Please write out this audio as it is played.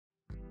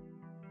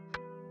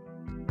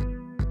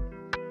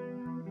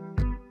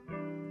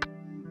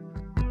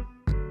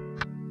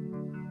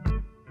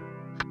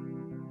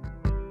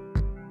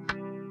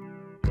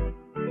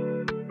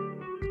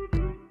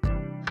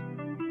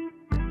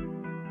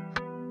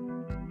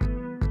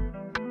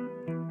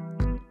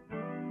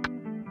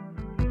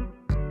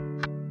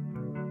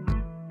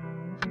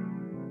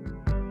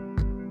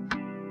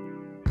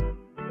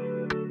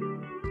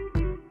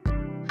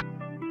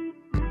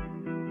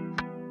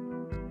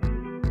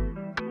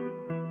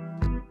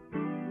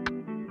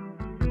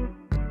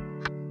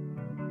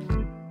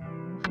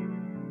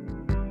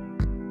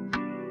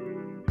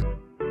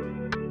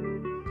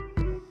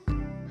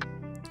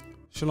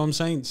Shalom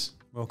Saints,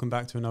 welcome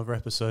back to another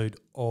episode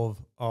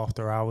of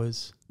After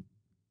Hours.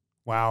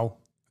 Wow,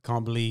 I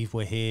can't believe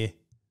we're here.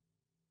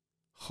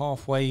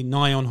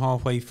 Nigh on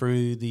halfway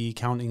through the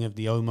counting of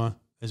the Omer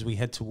as we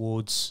head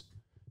towards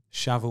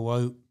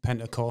Shavuot,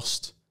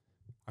 Pentecost.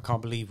 I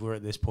can't believe we're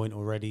at this point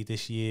already.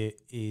 This year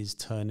is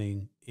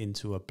turning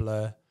into a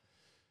blur.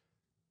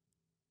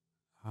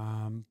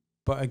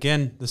 But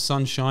again, the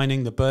sun's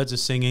shining, the birds are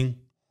singing.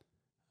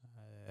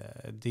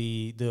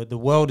 The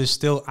world is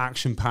still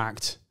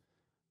action-packed.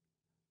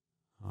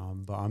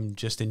 But I'm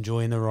just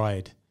enjoying the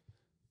ride.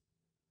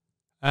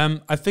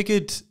 I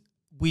figured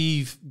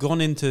we've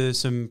gone into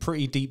some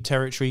pretty deep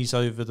territories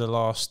over the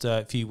last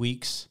few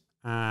weeks,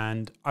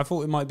 and I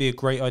thought it might be a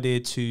great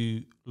idea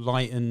to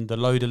lighten the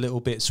load a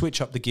little bit,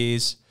 switch up the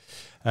gears.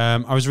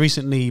 I was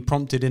recently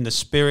prompted in the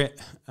spirit.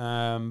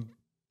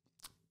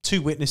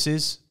 Two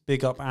witnesses,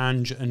 big up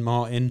Ange and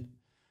Martin,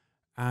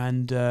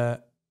 and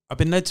I've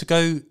been led to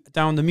go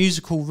down the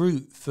musical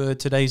route for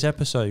today's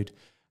episode.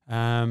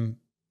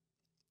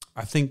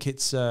 I think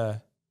it's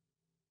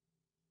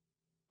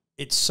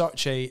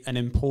such an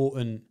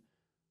important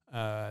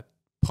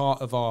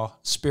part of our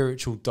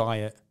spiritual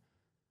diet.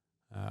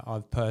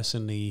 I've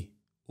personally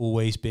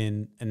always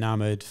been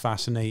enamored,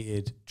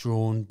 fascinated,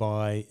 drawn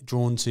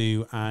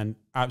to, and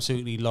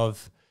absolutely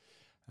love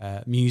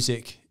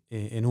music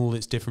in all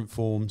its different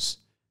forms.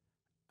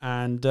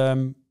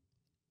 And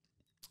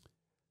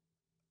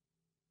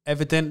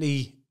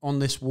evidently, on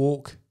this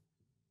walk,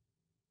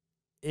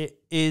 it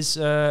is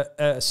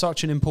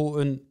such an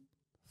important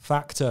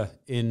factor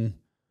in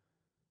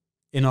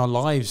our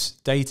lives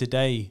day to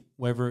day,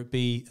 whether it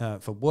be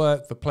for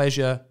work, for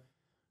pleasure,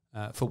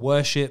 for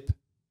worship.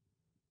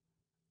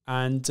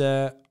 And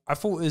I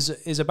thought it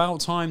is about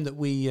time that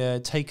we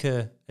take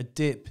a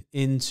dip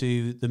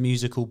into the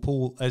musical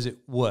pool, as it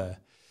were.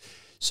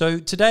 So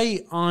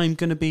today I'm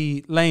going to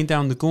be laying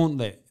down the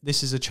gauntlet.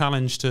 This is a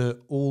challenge to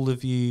all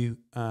of you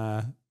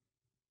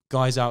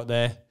guys out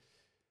there,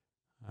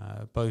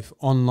 both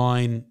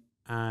online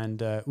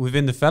and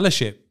within the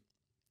fellowship.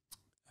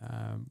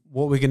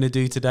 What we're going to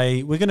do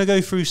today, we're going to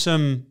go through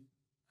some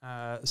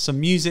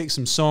music,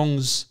 some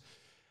songs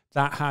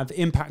that have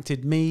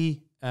impacted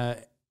me,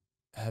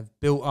 have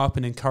built up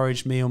and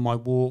encouraged me on my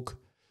walk,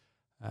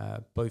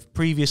 both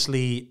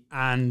previously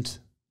and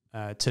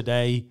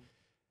today.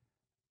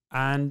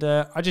 And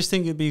I just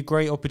think it'd be a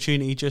great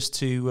opportunity just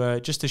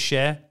to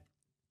share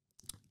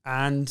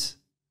and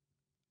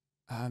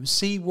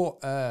see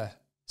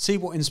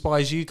what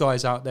inspires you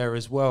guys out there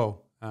as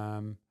well.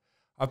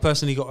 I've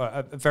personally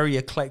got a very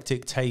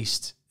eclectic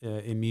taste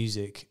in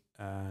music,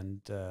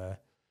 and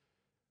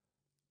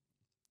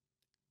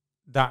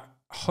that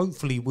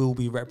hopefully will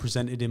be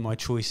represented in my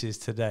choices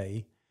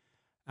today.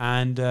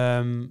 And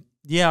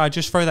I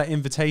just throw that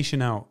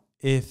invitation out.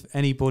 If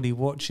anybody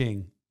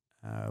watching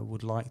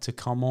would like to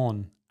come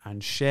on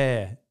and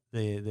share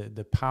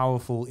the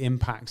powerful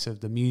impacts of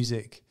the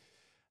music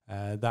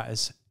that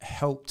has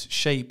helped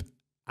shape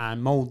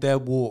and mold their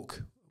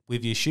walk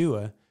with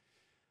Yeshua,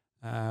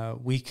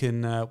 we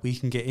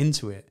can get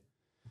into it.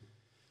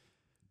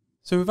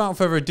 So without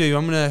further ado,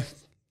 I'm going to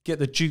get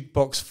the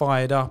jukebox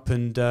fired up,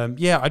 and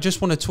I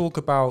just want to talk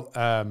about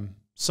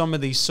some of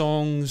these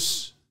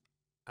songs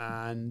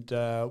and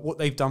what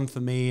they've done for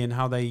me and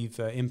how they've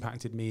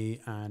impacted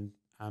me and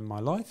my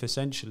life,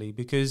 essentially.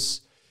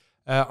 Because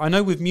I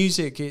know with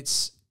music,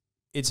 it's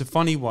a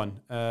funny one.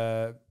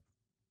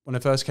 When I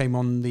first came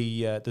on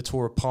the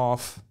Torah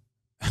path,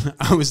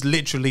 I was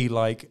literally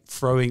like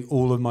throwing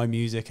all of my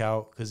music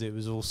out because it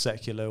was all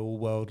secular, all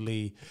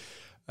worldly,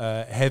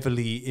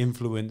 heavily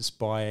influenced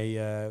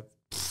by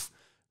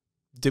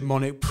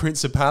demonic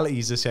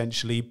principalities,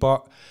 essentially.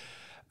 But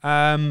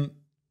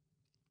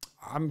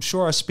I'm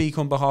sure I speak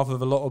on behalf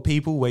of a lot of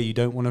people where you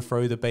don't want to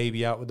throw the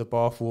baby out with the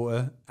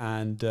bathwater,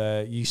 and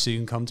you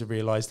soon come to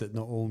realize that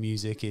not all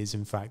music is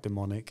in fact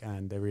demonic,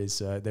 and there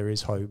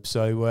is hope.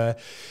 So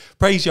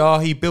praise Yah,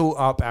 he built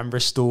up and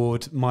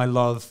restored my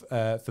love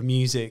for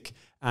music,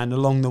 and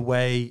along the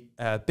way,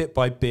 bit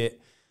by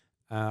bit,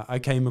 I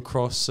came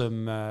across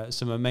some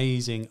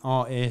amazing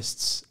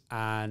artists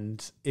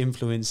and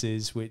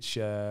influences which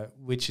are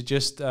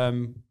just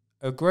are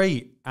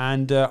great.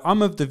 And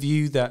I'm of the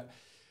view that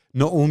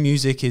not all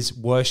music is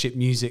worship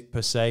music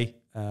per se.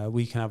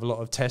 We can have a lot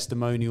of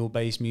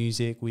testimonial-based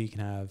music. We can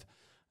have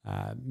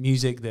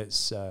music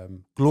that's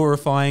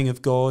glorifying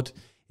of God.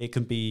 It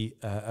can be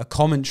a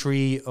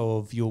commentary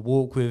of your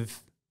walk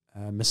with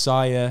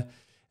Messiah.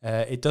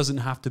 It doesn't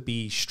have to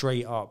be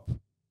straight up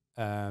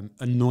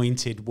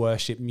anointed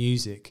worship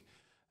music.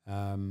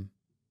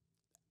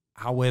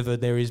 However,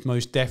 there is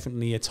most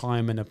definitely a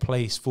time and a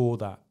place for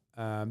that.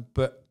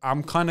 But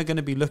I'm kind of going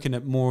to be looking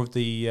at more of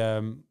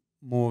the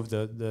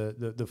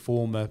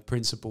former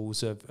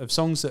principles of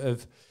songs that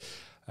have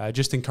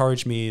just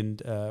encouraged me,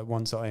 and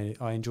ones that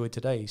I enjoyed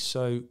today.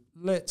 So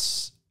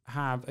let's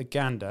have a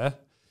gander.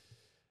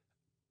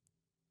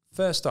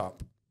 First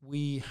up,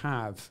 we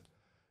have...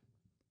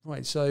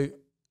 Right, so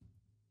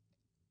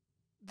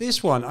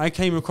this one I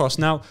came across.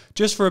 Now,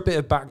 just for a bit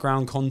of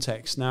background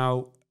context.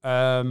 Now,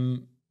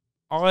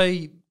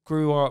 I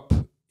grew up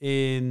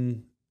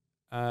in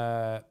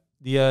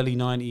the early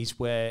 90s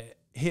where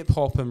hip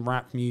hop and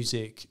rap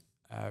music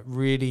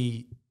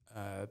really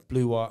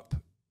blew up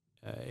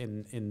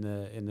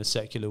in the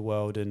secular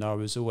world, and I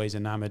was always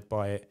enamored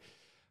by it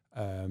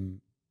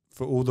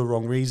for all the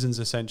wrong reasons,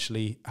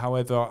 essentially.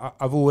 However,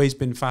 I've always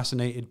been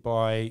fascinated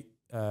by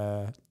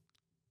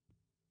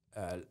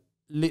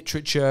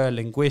literature,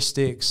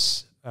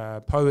 linguistics,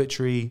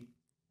 poetry,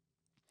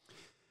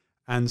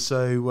 and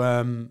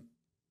so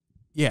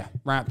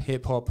rap,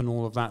 hip hop, and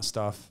all of that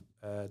stuff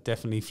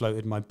definitely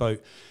floated my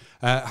boat.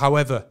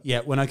 However,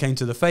 when I came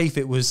to the faith,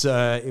 it was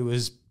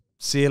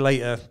see you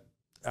later.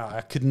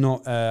 I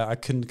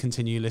couldn't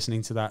continue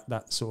listening to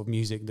that sort of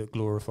music that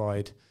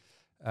glorified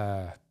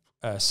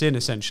sin,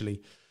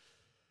 essentially.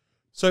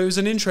 So it was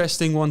an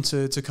interesting one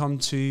to come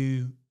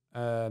to.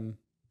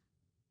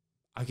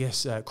 I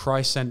guess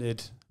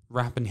Christ-centered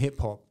rap and hip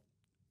hop.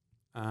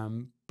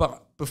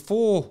 But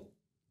before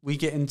we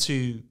get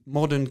into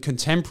modern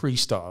contemporary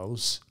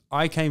styles,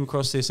 I came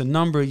across this a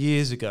number of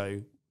years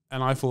ago,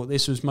 and I thought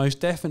this was most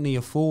definitely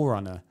a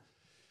forerunner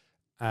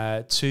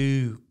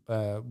to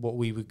what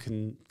we would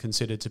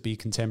consider to be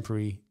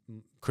contemporary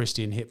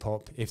Christian hip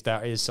hop, if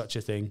that is such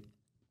a thing.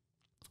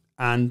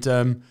 And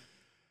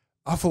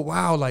I thought,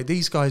 wow, like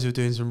these guys are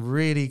doing some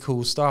really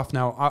cool stuff.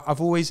 Now, I've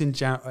always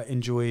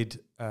enjoyed,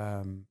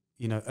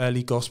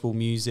 early gospel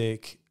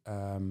music,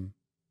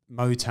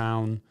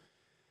 Motown.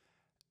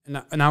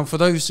 Now, for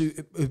those who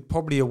are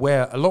probably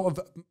aware, a lot of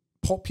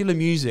popular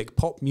music,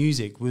 pop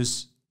music,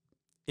 was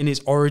in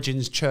its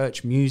origins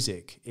church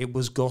music. It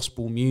was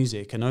gospel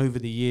music, and over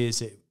the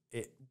years, it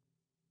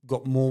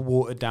got more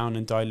watered down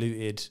and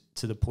diluted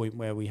to the point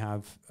where we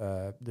have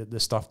the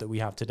stuff that we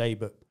have today.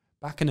 But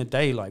back in the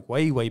day, like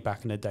way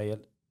back in the day,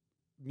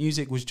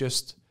 music was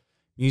just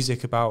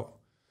music about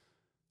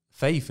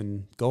faith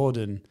and God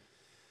and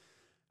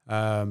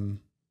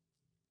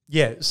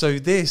so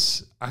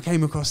I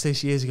came across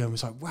this years ago and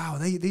was like, wow,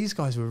 these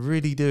guys were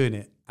really doing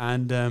it.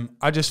 And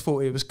I just thought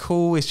it was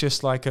cool. It's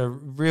just like a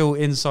real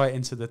insight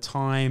into the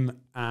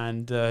time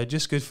and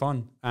just good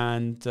fun.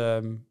 And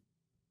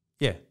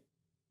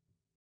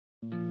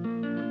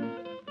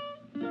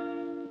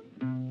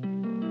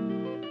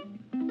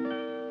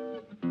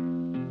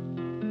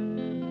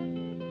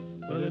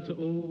But it's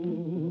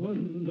over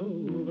and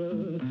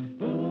over.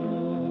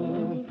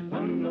 Oh,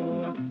 I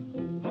know.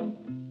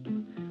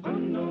 I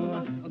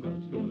know.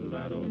 God's gonna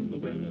ride on the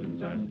winning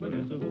tide, but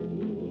it's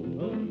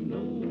over and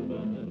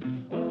over.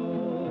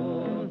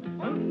 Oh,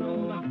 I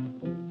know.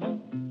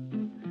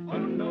 I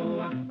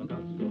know.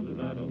 God's gonna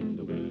ride on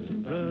the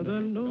winning tide.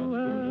 Brother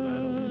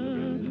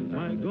Noah,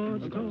 my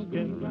God's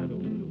talking.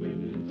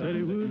 Said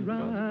he would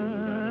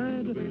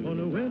ride on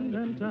the wind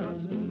and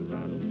tide.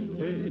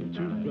 Hey,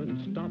 children,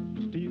 stop,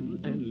 still,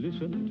 and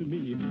listen to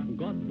me.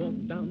 God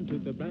walked down to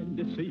the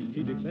briny sea.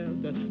 He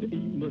declared that the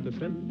evil of the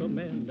sin of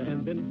man,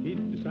 and then he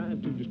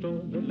decided to destroy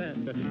the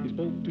land. He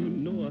spoke to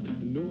Noah.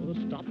 Noah,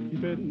 stop. He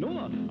said,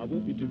 Noah, I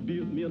want you to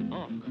build me an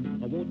ark.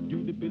 I want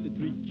you to build it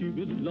 3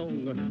 cubits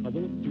long. I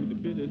want you to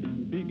build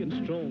it big and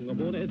strong. I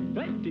want it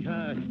 50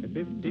 high and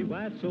 50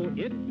 wide, so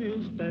it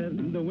will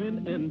stand the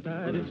wind and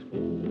tide. It's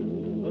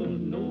oh,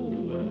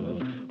 Noah,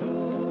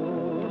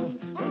 oh,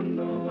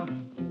 Noah.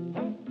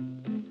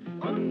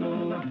 Oh,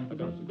 Noah,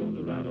 God's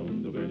gonna ride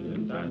on the wind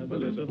and tide,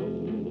 but it's a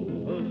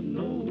oh,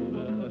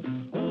 Noah,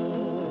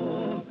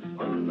 oh,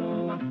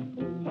 Noah,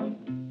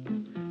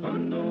 oh,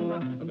 Noah,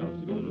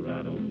 God's gonna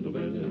ride on the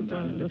wind and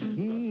tide. God's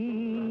gonna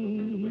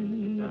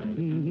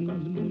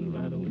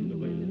ride on the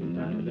wind and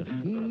tide. God's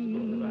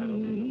gonna ride on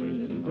the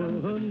wind and tide.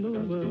 Oh,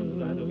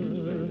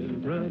 Noah,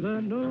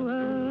 brother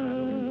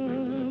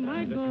Noah,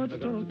 my God's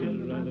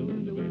talking.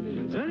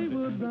 Said he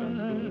would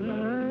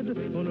ride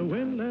on the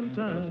wind and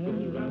tide.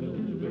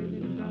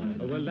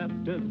 Well,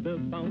 after the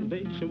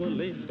foundation was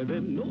laid,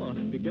 then Noah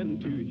began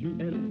to hew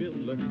and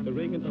build. The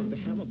ringing of the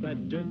hammer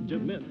cried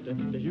judgment,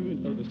 the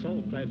hewing of the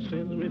saw cried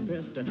sin and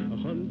repent.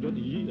 100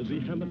 years he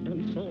hammered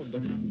and sawed,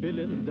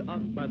 building the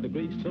ark by the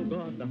grace of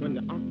God. When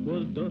the ark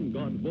was done,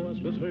 God's voice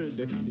was heard.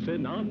 He said,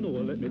 now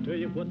Noah, let me tell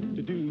you what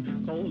to do.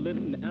 Call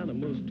in the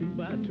animals 2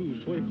 by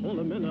 2, so he called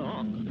them in the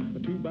ark.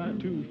 2 by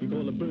 2, he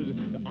called the birds,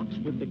 the ox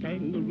with the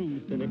kangaroo.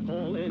 Then he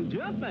called in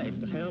Japheth,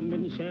 the ham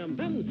and Shem.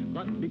 Then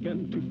God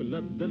began to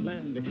flood the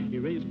land. He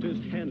raised his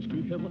hands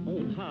to heaven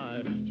on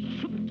high,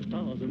 shook the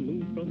stars and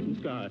moon from the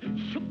sky,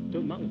 shook the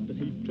mountain,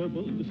 he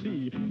troubled the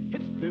sea,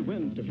 hit the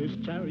wind to his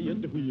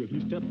chariot wheel. He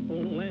stepped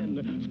on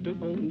land,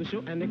 stood on the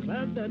shore, and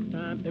declared that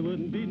time there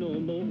wouldn't be no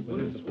more. But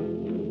it's oh,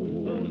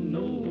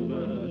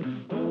 Noah,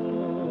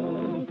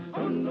 oh,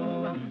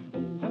 Noah,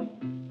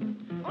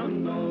 oh,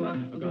 Noah,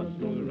 God's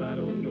gonna ride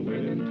on the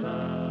winning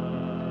tide.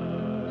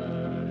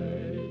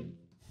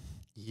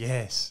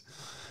 yes.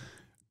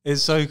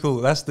 It's so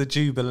cool. That's the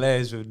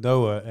Jubilees with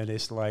Noah, and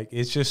it's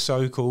just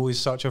so cool. It's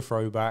such a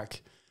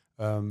throwback.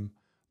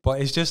 But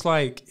it's just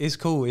like, it's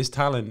cool. It's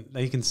talent.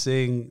 They can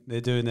sing.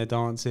 They're doing their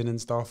dancing and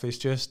stuff. It's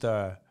just,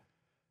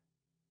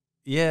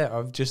 Yeah,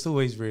 I've just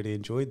always really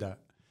enjoyed that.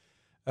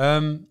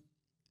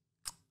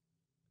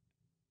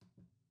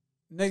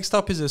 Next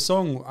up is a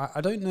song.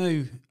 I don't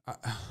know.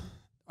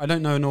 I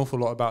don't know an awful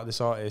lot about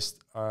this artist.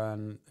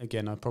 And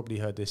again, I probably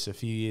heard this a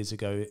few years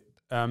ago.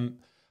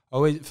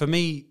 Always, for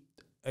me,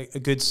 a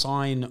good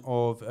sign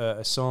of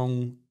a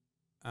song,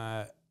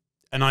 and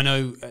I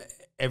know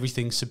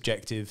everything's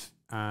subjective,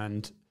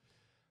 and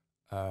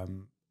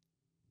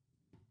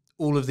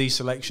all of these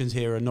selections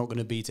here are not going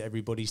to be to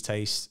everybody's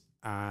taste,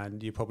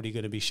 and you're probably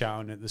going to be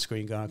shouting at the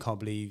screen going, I can't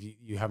believe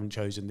you haven't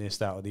chosen this,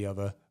 that, or the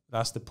other.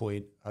 That's the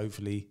point,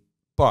 hopefully.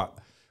 But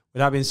with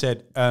that being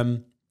said,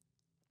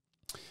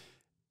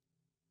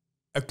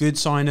 a good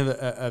sign of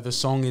a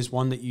song is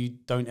one that you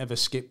don't ever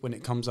skip when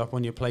it comes up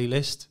on your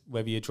playlist,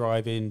 whether you're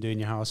driving, doing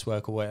your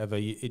housework or whatever.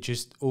 It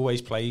just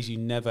always plays. You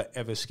never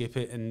ever skip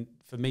it. And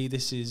for me,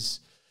 this is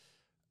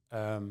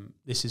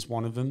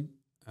one of them.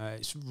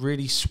 It's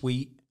really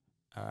sweet.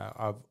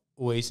 I've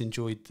always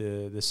enjoyed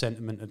the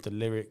sentiment of the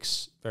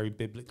lyrics, very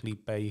biblically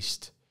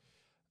based.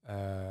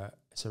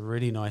 It's a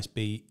really nice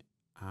beat,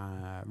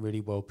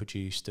 really well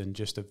produced, and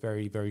just a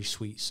very, very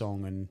sweet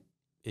song. And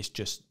it's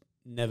just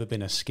never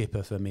been a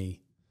skipper for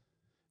me.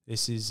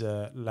 This is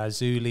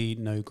Lazuli,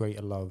 No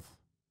Greater Love.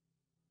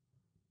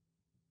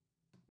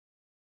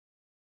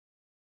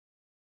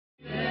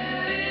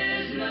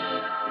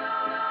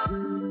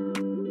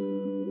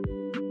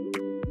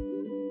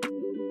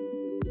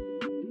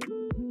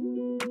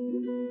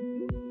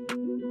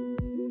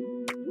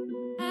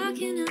 I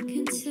cannot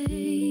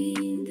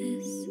contain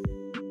this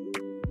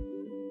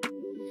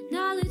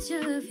knowledge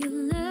of your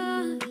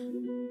love.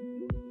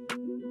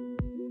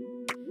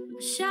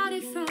 I shout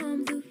it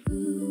from the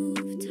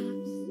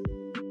rooftops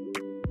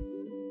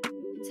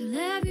till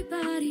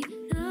everybody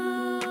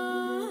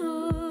knows.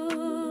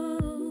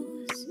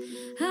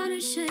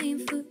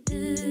 Unashamed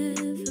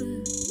forever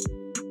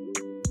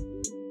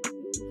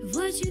of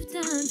what you've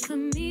done for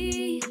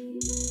me.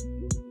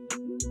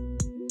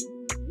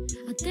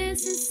 I'll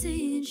dance and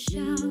sing and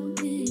shout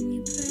in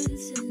your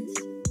presence,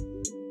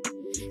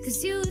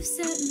 'cause you have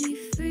set me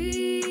free.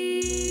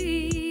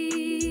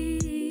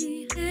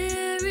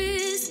 There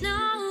is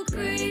no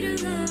greater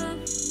love,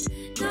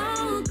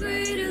 no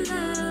greater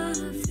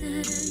love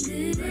than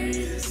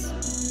this.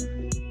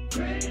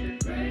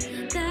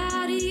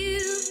 That you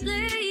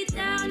laid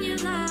down your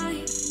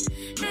life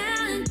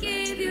and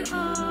gave your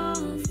all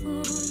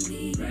for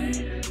me.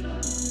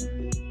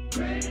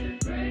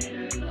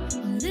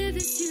 I'll live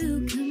as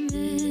you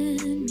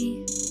command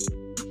me,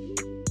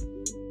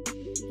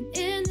 and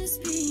in this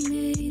be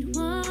made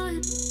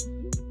one.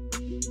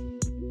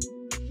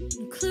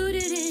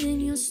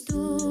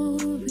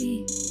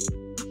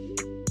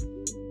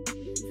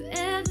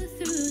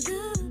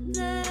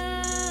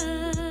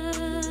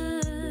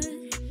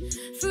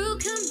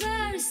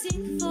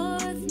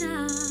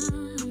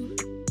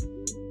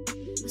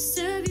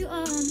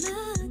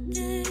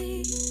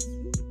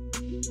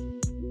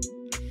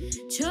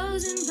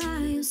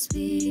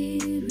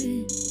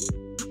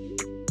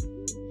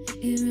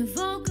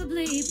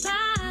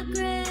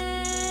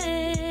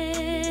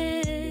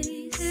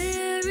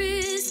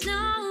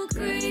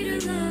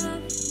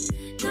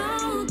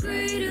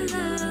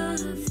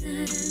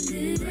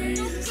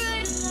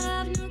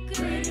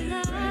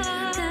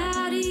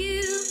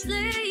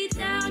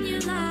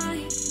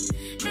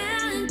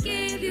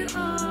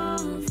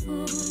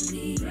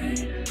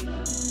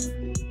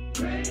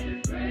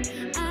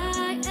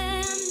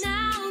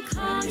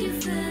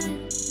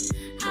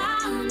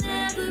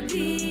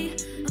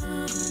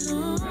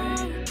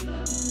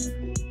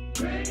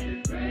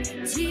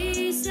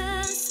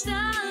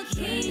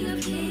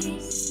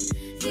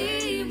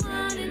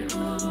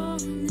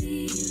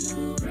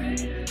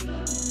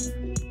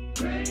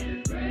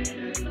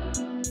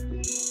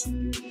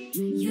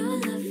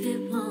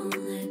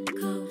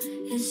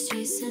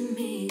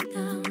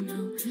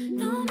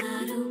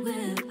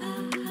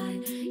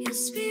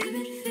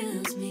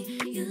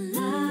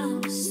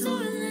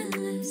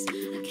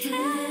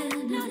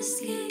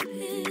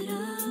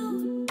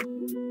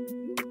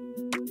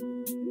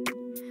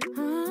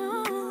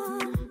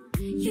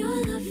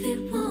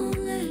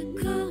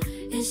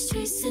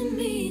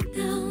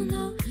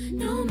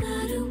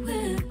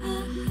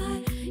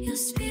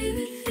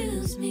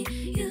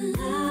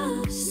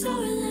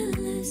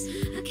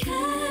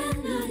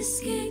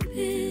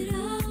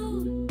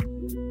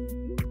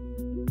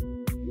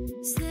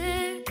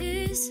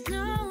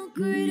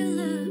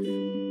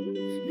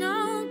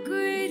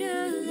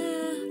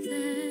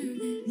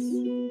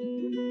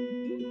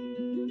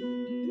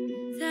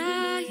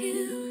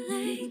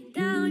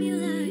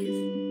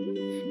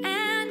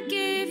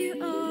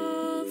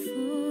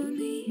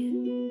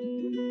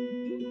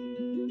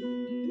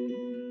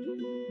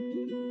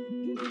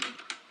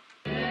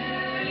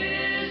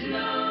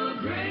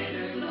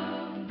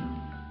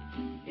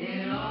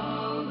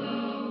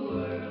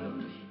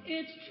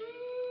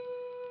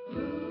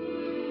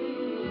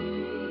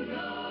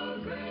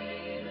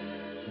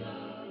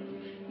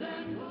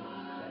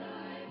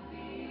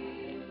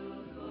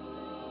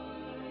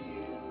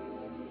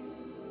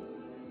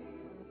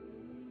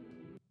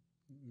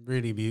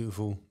 really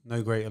beautiful.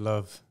 No greater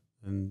love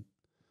than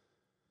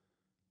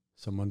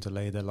someone to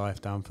lay their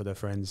life down for their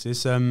friends.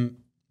 It's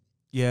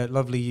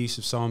lovely use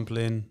of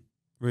sampling,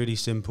 really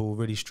simple,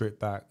 really stripped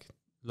back,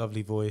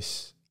 lovely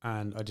voice,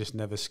 and I just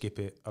never skip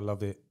it. I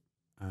love it,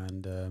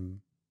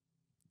 and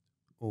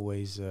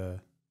always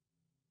loved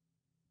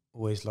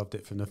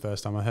it from the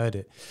first time I heard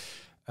it.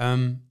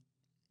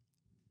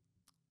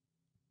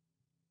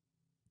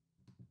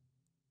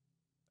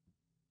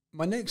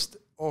 My next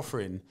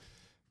offering.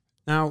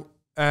 Now,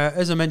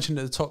 as I mentioned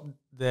at the top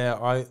there,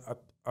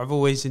 I've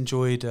always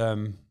enjoyed,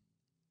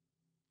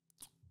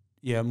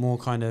 more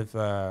kind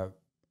of,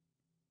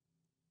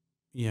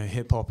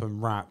 hip hop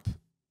and rap.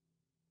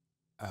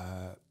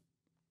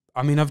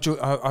 I mean,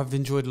 I've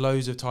enjoyed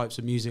loads of types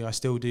of music. I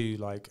still do.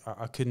 Like,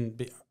 I couldn't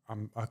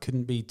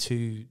be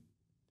too.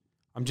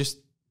 I'm just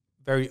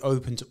very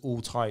open to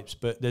all types.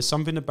 But there's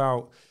something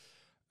about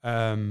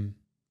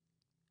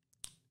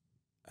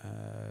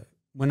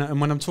when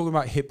I'm talking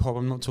about hip hop,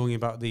 I'm not talking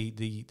about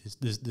the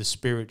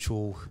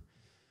spiritual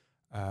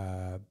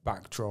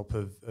backdrop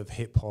of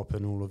hip hop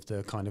and all of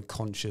the kind of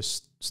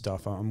conscious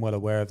stuff. I'm well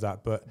aware of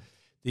that, but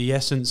the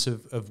essence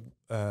of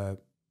the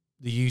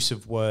use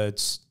of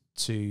words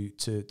to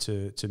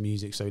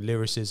music, so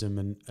lyricism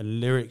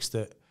and lyrics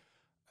that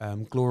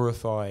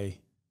glorify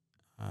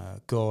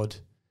God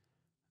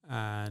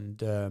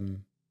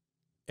and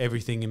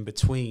everything in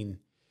between.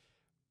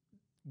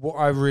 What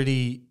I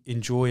really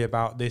enjoy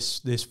about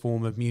this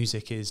form of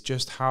music is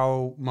just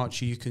how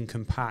much you can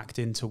compact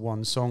into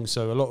one song.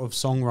 So a lot of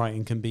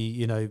songwriting can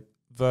be,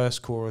 verse,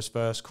 chorus,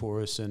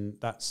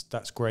 and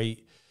that's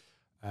great.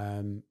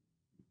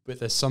 But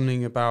there's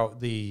something about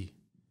the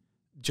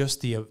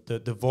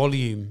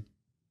volume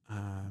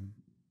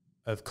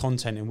of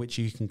content in which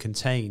you can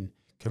contain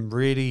can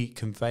really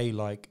convey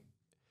like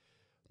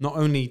not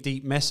only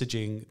deep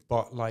messaging,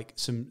 but like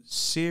some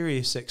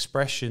serious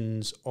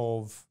expressions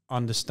of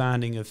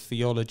understanding of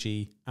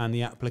theology and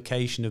the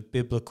application of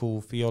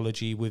biblical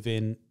theology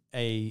within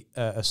a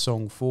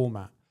song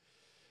format.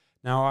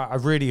 Now, I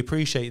really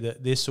appreciate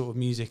that this sort of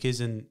music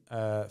isn't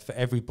for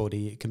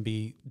everybody. It can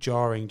be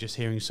jarring just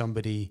hearing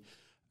somebody,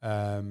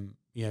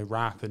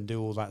 rap and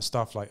do all that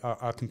stuff. Like,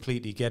 I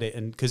completely get it,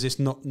 and because it's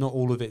not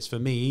all of it's for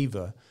me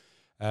either,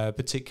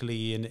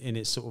 particularly in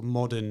its sort of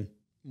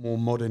more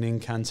modern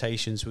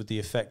incantations with the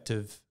effect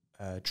of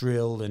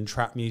drill and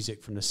trap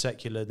music from the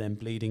secular, then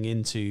bleeding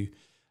into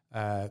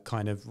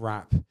kind of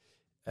rap.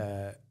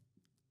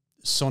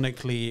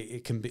 Sonically,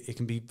 it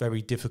can be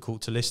very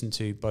difficult to listen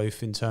to,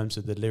 both in terms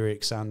of the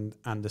lyrics and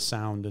the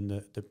sound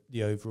and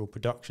the overall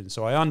production.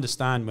 So I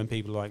understand when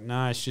people are like,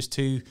 nah, it's just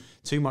too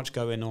much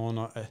going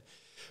on.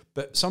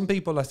 But some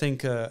people, I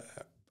think,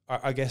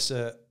 I guess,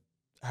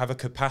 have a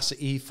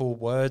capacity for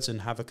words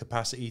and have a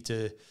capacity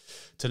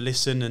to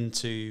listen and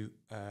to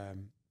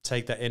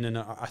take that in. And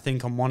I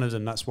think I'm one of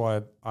them. That's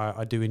why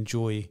I do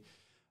enjoy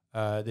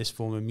this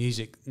form of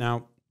music.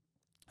 Now,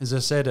 as I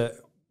said,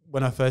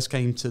 when I first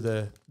came to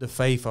the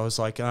faith, I was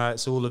like,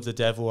 it's all of the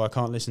devil. I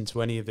can't listen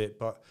to any of it.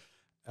 But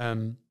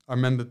I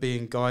remember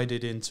being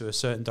guided into a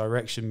certain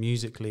direction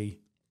musically,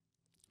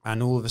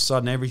 and all of a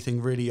sudden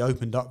everything really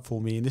opened up for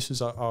me. And this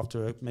was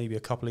after maybe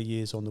a couple of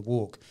years on the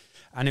walk.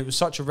 And it was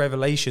such a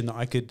revelation that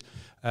I could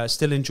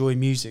still enjoy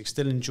music,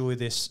 still enjoy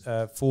this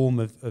form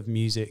of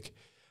music,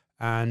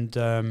 and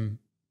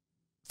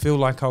feel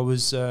like I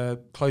was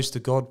close to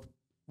God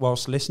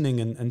whilst listening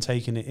and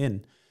taking it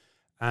in.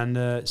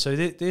 And so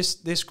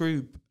this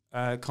group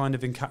kind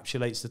of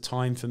encapsulates the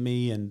time for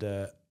me, and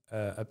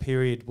a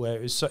period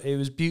where it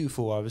was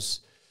beautiful. I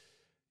was,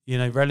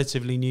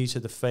 relatively new to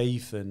the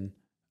faith, and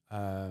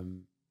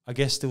I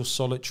guess still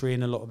solitary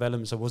in a lot of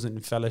elements. I wasn't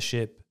in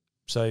fellowship,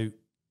 so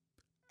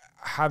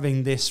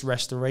having this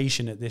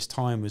restoration at this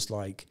time was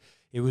like,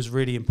 it was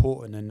really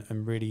important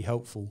and really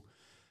helpful.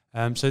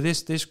 So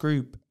this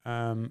group,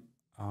 I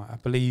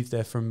believe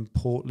they're from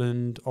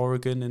Portland,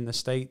 Oregon in the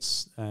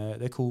States.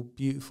 They're called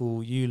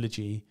Beautiful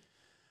Eulogy.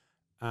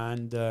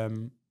 And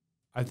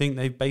I think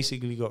they've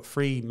basically got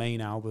 3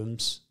 main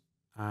albums.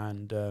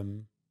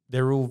 And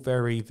they're all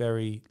very,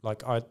 very,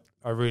 like, I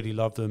really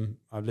love them.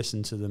 I've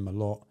listened to them a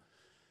lot.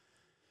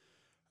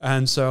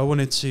 And so I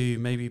wanted to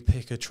maybe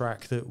pick a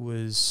track that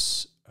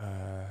was,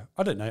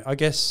 I don't know, I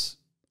guess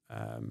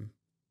an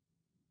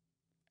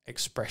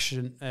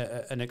expression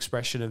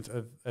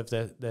of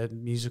their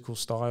musical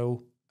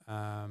style.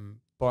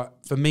 But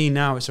for me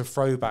now, it's a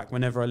throwback.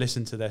 Whenever I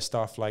listen to their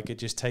stuff, like, it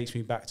just takes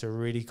me back to a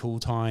really cool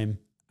time.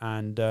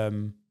 And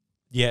their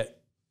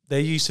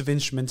use of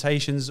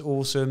instrumentation's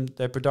awesome.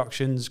 Their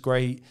production's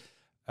great.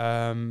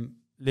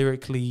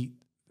 Lyrically,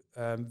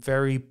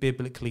 very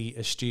biblically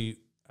astute.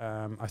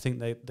 I think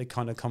they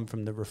kind of come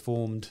from the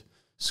Reformed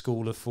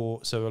school of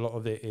thought, so a lot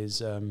of it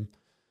is,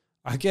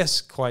 I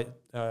guess, quite.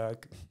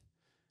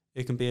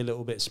 It can be a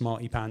little bit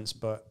smarty pants,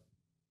 but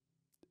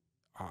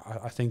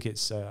I think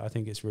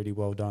it's really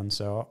well done.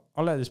 So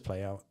I'll let this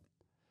play out.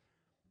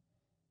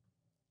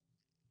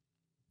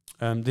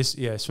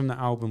 It's from the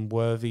album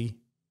Worthy.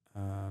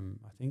 I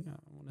think I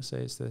want to say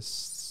it's the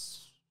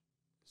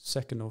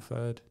second or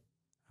third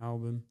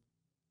album.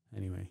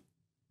 Anyway.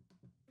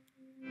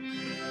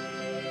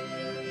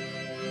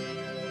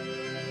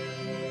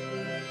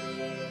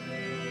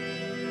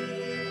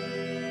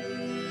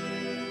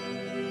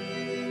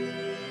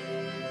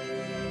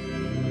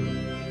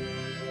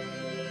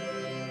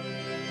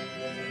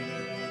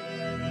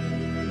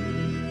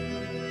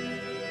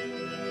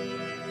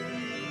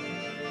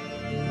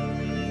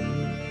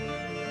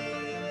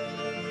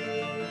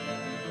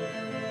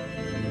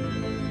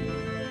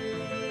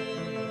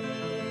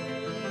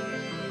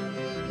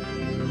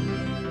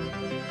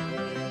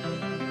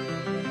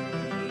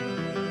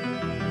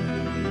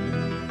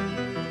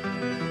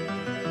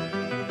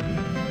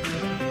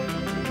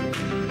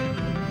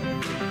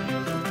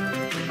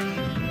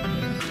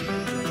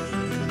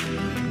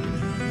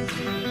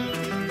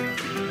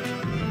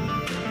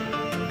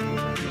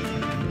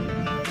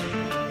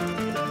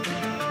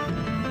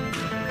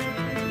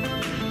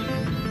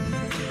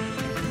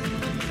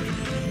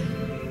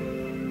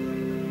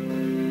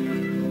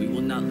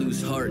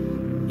 Heart.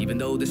 Even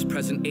though this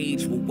present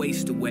age will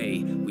waste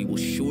away, we will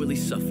surely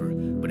suffer,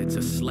 but it's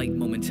a slight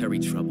momentary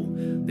trouble.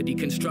 The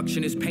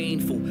deconstruction is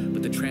painful,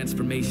 but the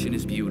transformation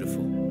is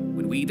beautiful.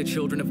 When we, the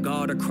children of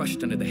God, are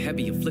crushed under the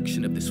heavy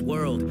affliction of this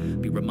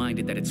world, be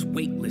reminded that it's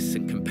weightless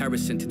in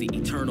comparison to the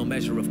eternal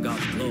measure of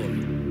God's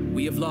glory.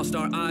 We have lost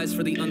our eyes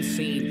for the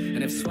unseen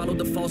and have swallowed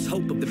the false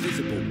hope of the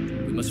visible.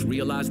 We must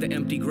realize the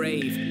empty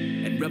grave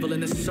and revel in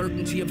the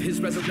certainty of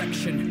his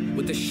resurrection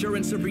with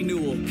assurance of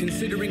renewal,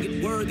 considering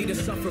it worthy to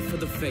suffer for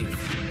the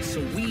faith. So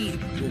we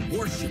will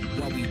worship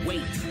while we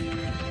wait.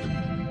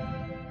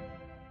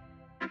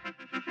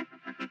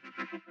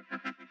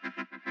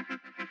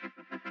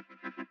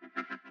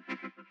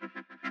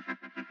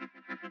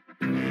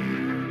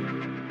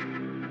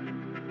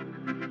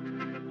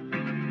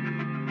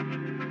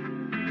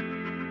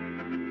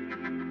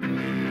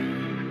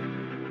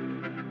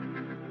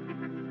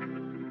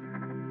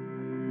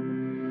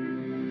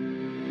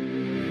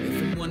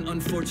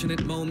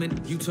 Unfortunate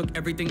moment, you took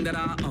everything that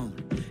I own,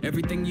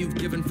 everything you've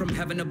given from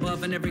heaven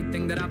above and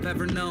everything that I've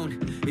ever known.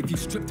 If you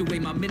stripped away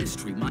my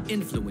ministry, my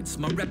influence,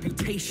 my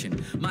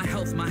reputation, my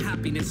health, my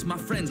happiness, my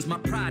friends, my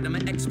pride, and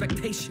my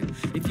expectation,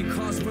 if you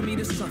caused for me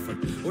to suffer,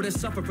 or to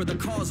suffer for the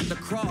cause of the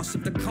cross,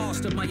 if the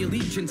cost of my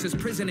allegiance is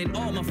prison and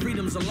all my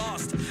freedoms are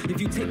lost, if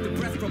you take the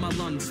breath from my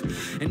lungs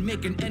and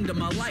make an end of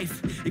my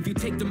life, if you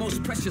take the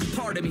most precious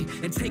part of me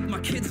and take my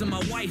kids and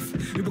my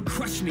wife, it would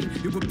crush me,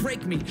 it would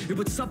break me, it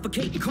would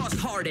suffocate and cause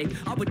heartache.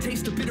 I would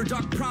taste the bitter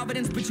dark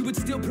providence, but you would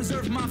still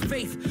preserve my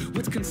faith.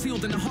 What's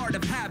concealed in the heart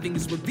of having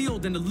is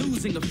revealed in the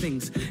losing of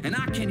things, and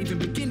I can't even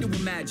begin to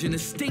imagine the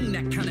sting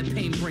that kind of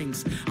pain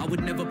brings. I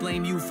would never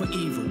blame you for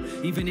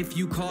evil, even if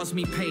you caused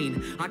me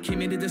pain. I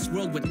came into this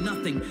world with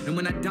nothing, and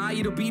when I die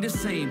it'll be the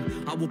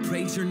same. I will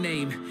praise your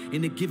name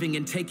in the giving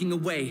and taking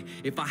away.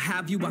 If I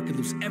have you, I could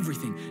lose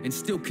everything and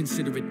still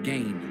consider it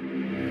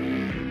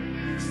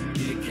gain.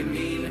 It can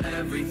mean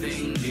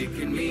everything, it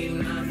can mean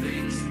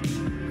nothing.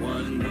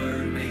 One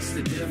word makes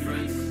the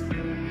difference.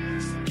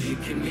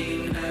 It can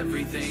mean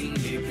everything,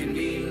 it can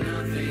mean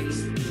nothing.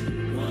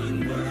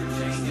 One word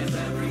changes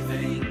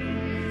everything.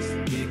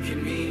 It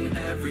can mean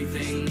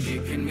everything,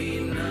 it can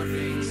mean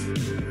nothing.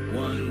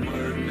 One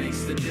word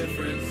makes the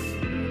difference.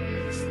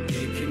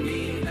 It can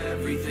mean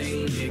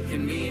everything, it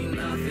can mean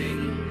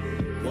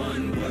nothing.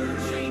 One word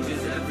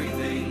changes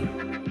everything.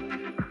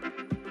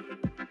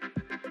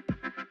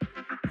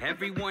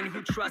 Everyone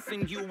who trusts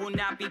in you will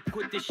not be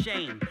put to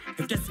shame.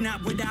 If that's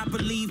not what I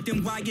believe,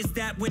 then why is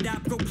that what I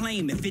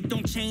proclaim? If it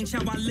don't change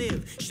how I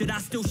live, should I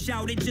still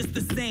shout it just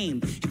the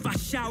same? If I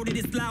shout it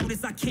as loud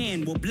as I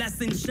can, will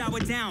blessings shower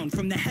down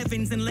from the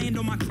heavens and land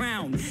on my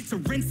crown? To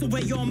rinse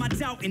away all my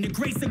doubt, and the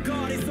grace of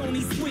God is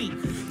only sweet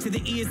to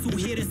the ears who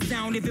hear the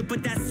sound of it,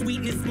 but that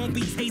sweetness won't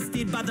be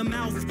tasted by the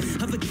mouth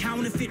of a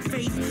counterfeit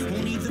faith.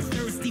 Only the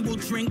thirsty will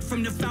drink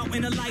from the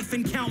fountain of life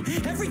and count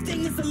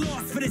everything is a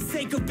loss for the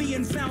sake of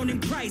being found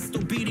in Christ.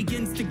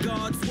 Obedience to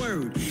God's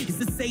word is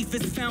the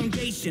safest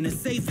foundation, a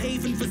safe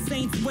haven for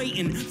saints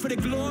waiting for the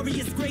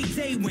glorious great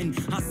day when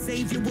our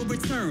Savior will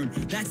return.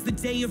 That's the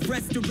day of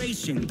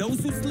restoration. Those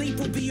who sleep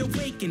will be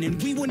awakened,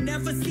 and we will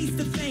never cease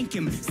to thank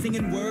Him,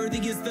 singing, worthy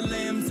is the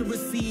Lamb to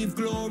receive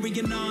glory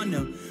and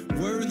honor.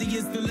 Worthy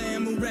is the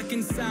Lamb who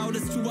reconciled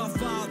us to our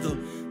Father.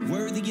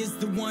 Worthy is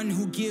the one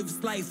who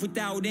gives life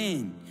without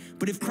end.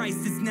 But if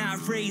Christ is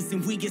not raised,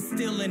 then we get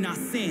still in our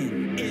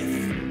sin.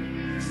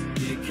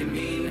 It can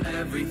mean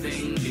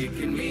everything, it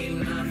can mean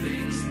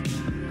nothing.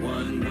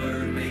 One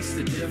word makes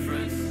the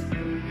difference.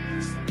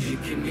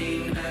 It can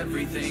mean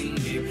everything,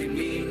 it can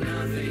mean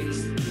nothing.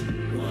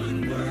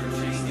 One word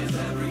changes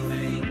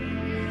everything.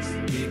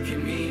 It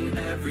can mean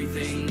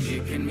everything,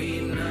 it can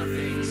mean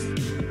nothing.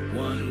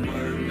 One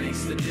word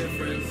makes the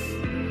difference.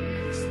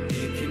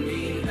 It can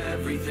mean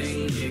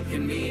everything, it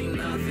can mean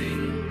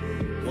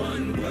nothing.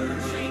 One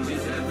word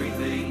changes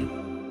everything.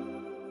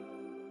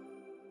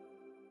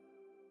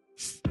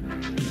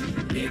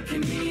 It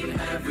can mean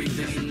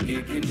everything,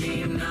 it can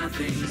mean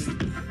nothing.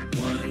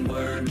 One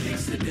word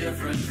makes a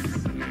difference.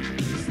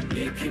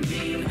 It can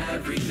mean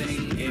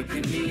everything, it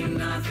can mean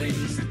nothing.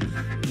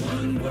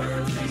 One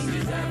word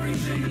changes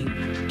everything.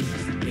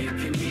 It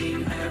can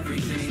mean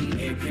everything,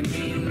 it can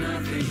mean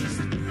nothing.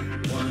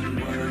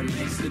 One word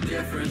makes a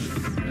difference.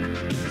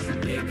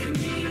 It can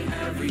mean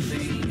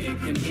everything, it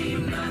can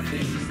mean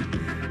nothing.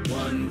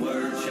 One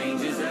word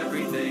changes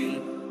everything.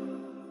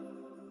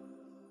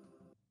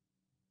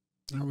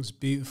 That was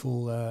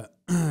beautiful,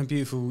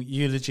 beautiful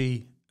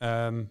eulogy.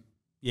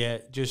 Yeah,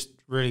 just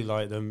really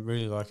like them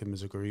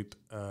as a group.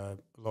 A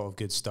lot of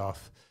good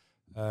stuff,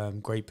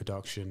 great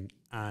production,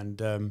 and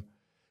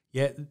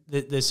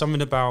there's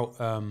something about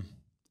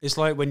it's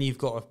like when you've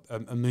got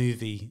a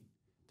movie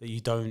that you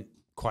don't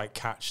quite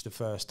catch the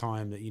first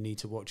time, that you need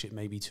to watch it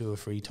maybe 2 or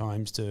 3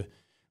 times to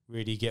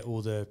really get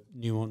all the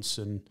nuance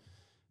and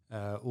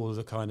all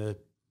the kind of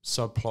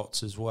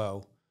subplots as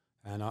well.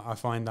 And I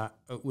find that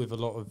with a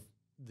lot of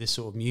this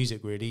sort of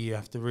music, really, you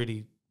have to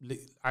really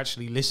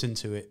actually listen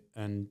to it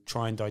and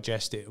try and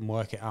digest it and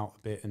work it out a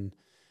bit. And,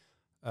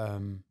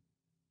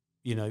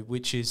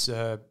 which is,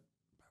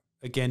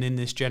 again, in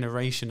this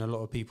generation, a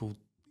lot of people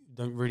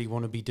don't really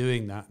want to be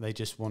doing that. They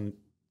just want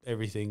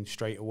everything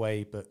straight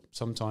away. But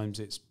sometimes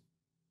it's,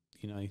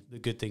 the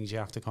good things you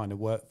have to kind of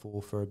work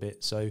for a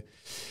bit. So,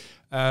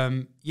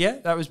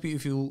 that was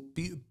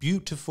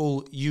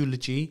beautiful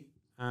eulogy.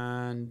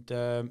 And,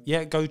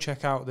 go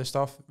check out the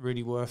stuff.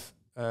 Really worth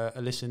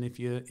a listen if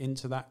you're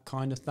into that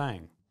kind of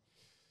thing.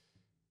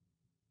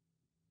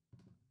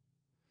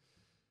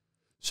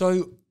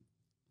 So,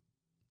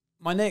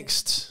 my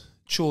next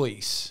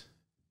choice,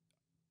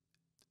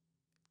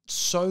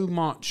 so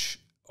much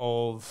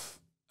of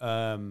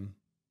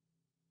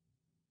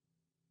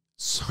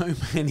so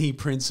many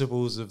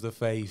principles of the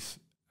faith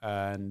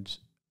and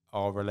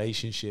our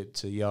relationship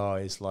to Yah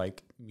is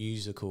like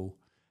musical,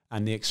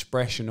 and the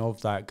expression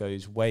of that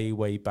goes way,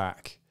 way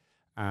back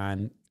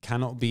and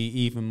cannot be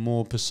even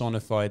more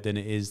personified than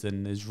it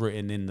is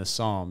written in the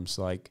Psalms.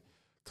 Like,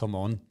 come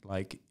on,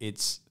 like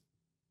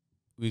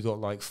we got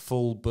like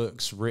full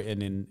books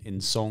written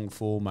in song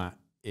format,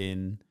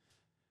 in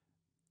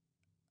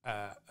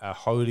a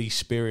Holy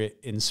Spirit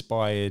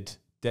inspired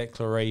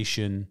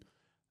declaration,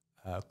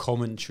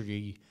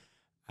 commentary,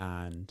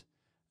 and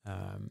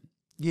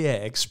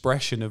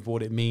expression of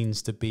what it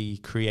means to be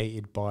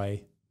created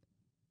by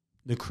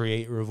the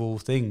creator of all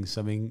things.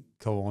 I mean,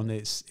 come on,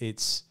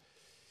 it's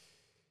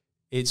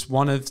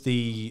one of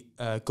the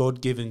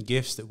God-given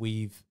gifts that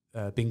we've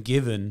been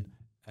given,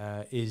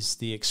 is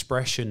the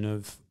expression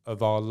of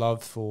our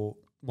love for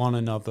one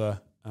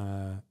another,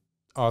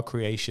 our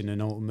creation,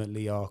 and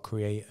ultimately our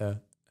creator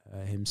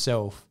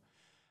himself.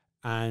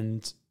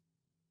 And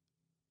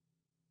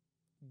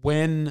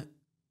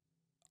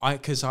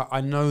because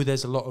I know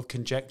there's a lot of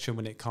conjecture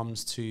when it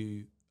comes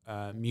to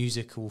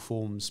musical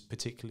forms,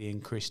 particularly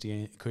in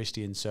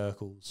Christian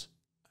circles.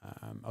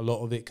 A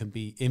lot of it can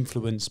be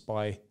influenced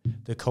by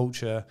the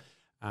culture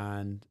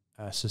and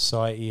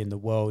society and the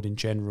world in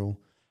general.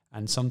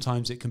 And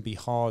sometimes it can be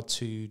hard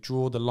to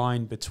draw the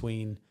line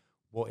between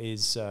what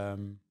is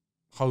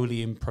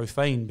holy and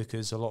profane,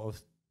 because a lot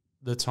of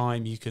the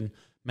time you can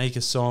make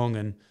a song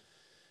and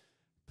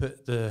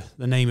put the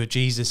name of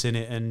Jesus in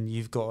it and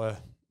you've got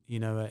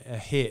a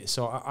hit.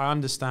 So I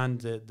understand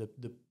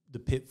the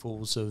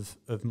pitfalls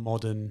of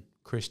modern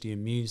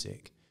Christian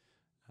music.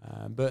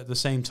 But at the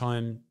same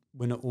time,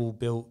 we're not all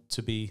built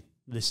to be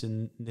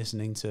listening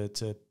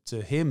to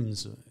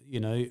hymns,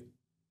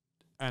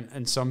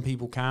 and some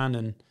people can,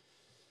 and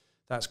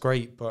that's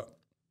great. But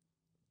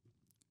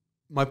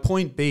my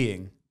point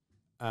being,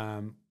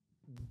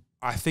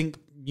 I think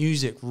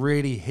music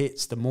really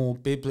hits the more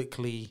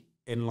biblically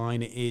in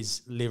line it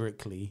is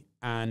lyrically.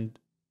 And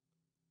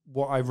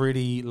what I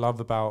really love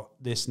about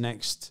this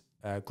next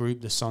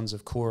group, the Sons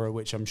of Korah,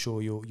 which I'm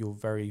sure you're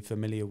very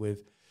familiar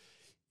with,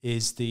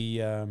 is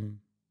the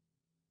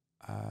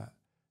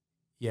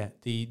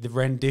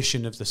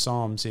rendition of the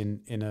Psalms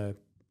in a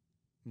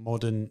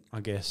modern, I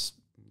guess,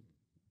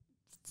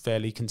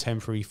 fairly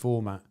contemporary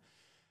format.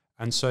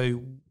 And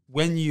so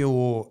when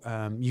you're,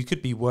 you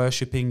could be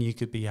worshipping, you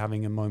could be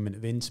having a moment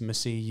of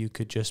intimacy, you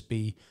could just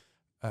be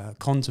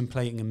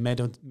contemplating and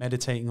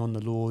meditating on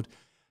the Lord.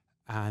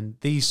 And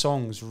these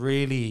songs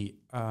really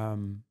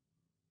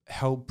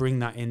help bring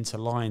that into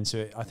line.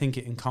 So I think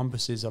it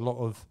encompasses a lot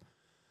of.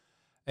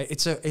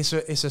 It's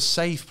a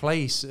safe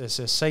place. It's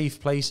a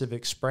safe place of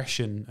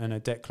expression and a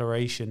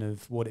declaration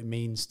of what it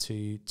means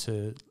to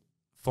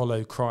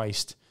follow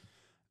Christ.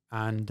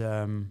 And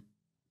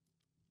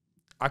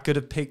I could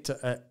have picked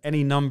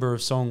any number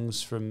of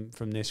songs from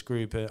this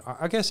group.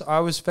 I guess I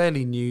was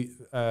fairly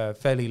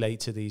late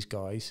to these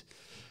guys.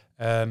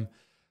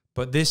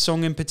 But this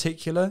song in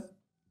particular,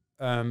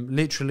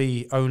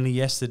 literally only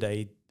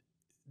yesterday,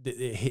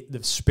 the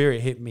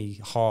Spirit hit me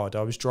hard.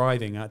 I was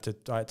driving. I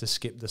had to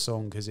skip the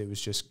song because it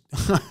was just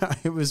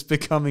it was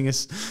becoming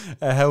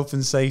a health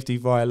and safety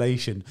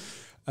violation.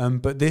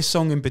 But this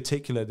song in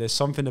particular, there's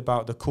something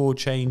about the chord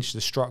change,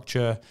 the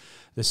structure,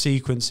 the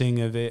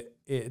sequencing of it.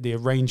 the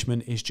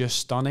arrangement is just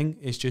stunning.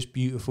 It's just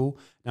beautiful.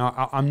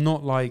 Now, I'm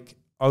not like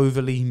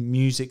overly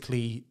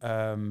musically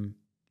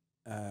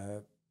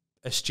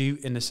astute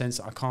in the sense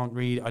that I can't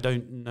read. I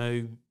don't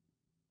know.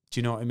 Do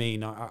you know what I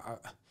mean?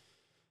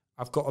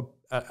 I've got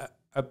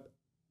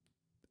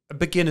a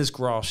beginner's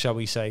grasp, shall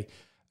we say,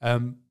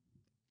 and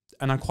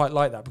I quite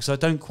like that because I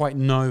don't quite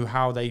know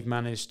how they've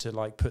managed to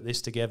like put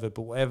this together.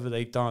 But whatever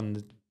they've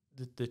done,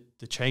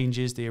 the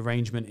changes, the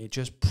arrangement, it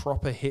just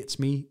proper hits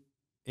me.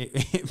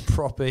 It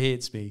proper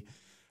hits me.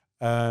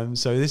 So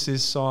this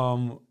is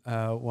Psalm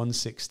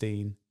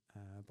 116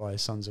 by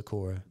Sons of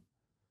Korah.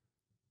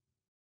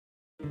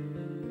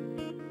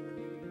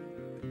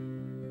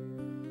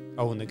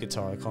 Oh, and the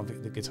guitar. I can't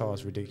think the guitar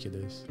is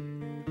ridiculous.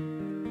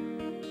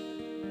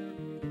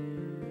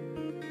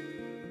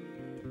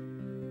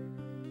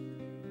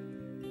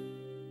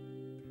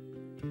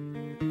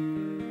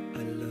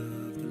 I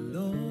love the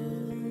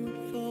Lord,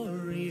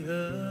 for he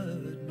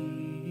heard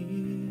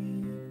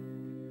me.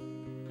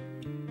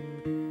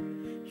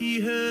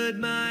 He heard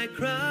my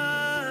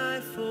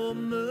cry for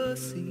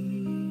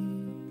mercy,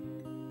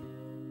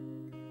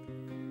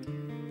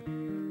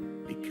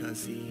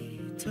 because he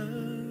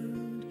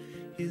turned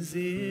his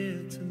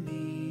ear to me.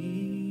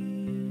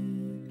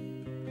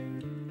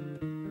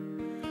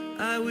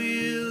 I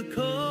will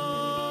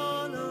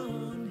call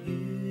on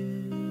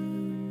him.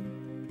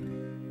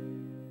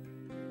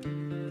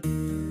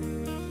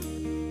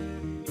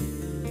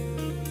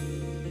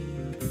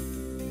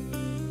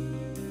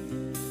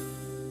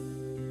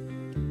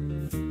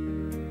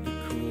 The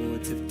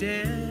cords of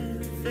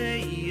death,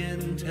 they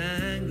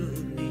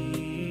entangled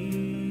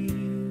me.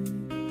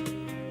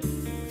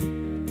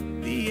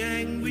 The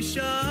anguish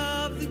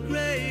of the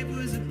grave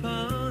was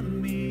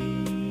upon me.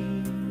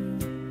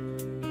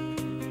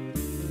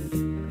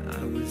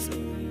 I was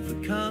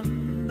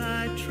overcome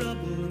by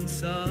trouble and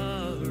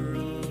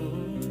sorrow.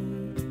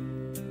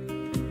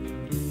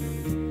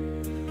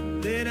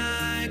 Then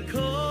I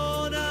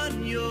called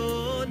on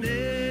your name.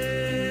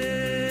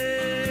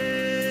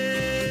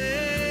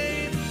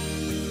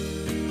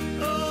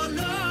 Oh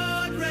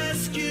Lord,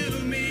 rescue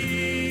me.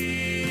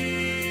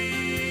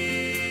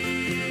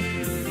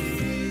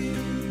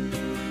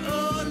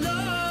 Oh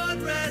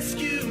Lord,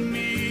 rescue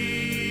me.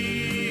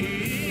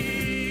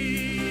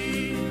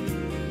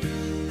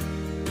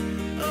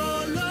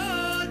 Oh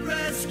Lord,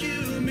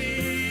 rescue me.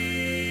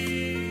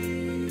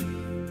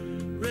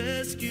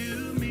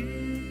 Rescue me.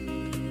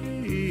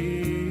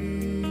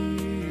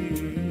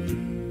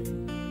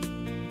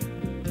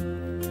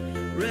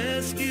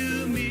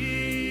 Rescue me.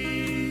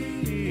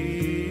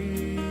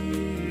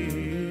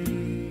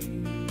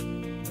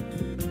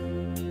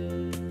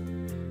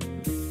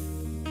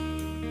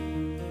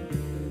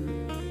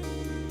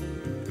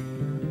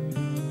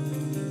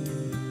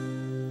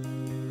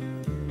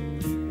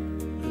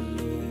 The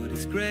Lord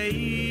is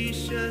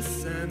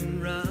gracious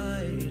and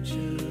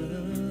righteous.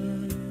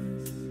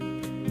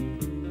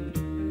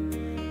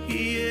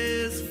 He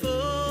is full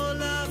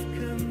of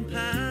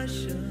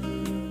compassion.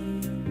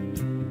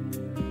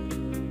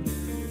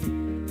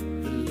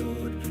 The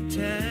Lord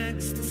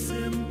protects the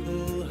simple-hearted.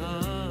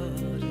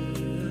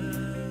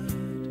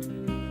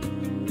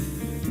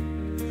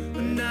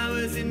 When I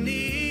was in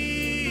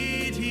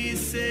need, he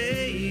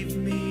saved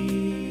me.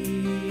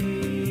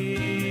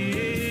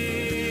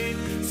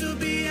 So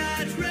be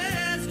at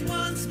rest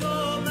once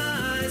for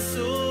my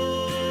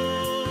soul.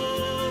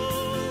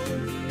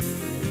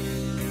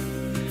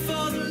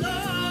 For the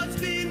Lord's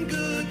been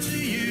good to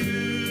you.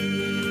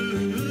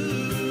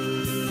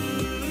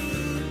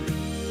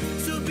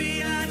 So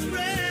be at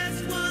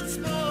rest once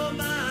for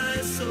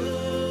my soul.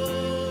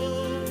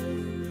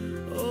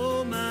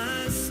 Oh,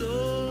 my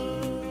soul.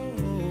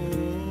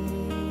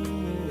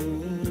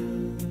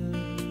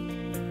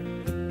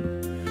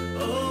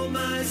 Oh,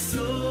 my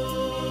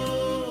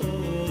soul.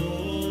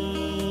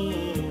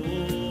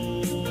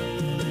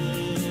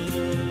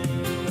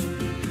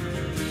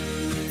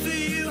 For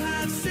you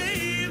have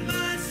saved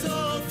my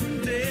soul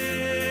from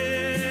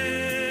death,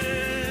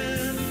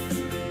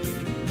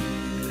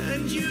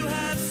 and you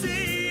have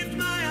saved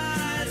my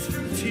eyes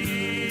from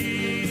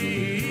tears,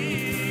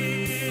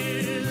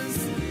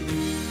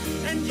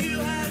 and you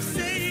have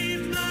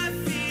saved my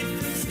feet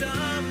from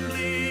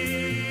stumbling,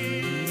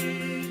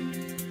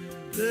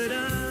 that I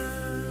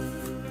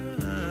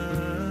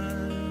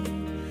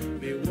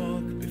may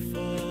walk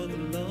before the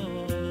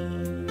Lord,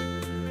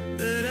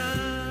 that I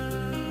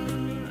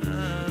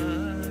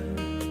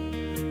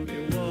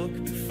may walk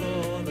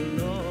before the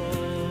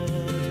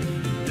Lord,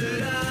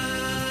 that I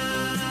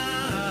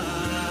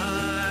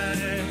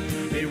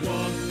may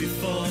walk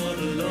before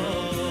the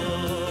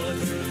Lord,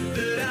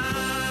 that I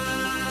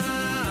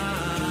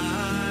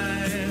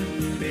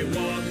may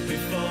walk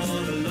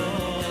before the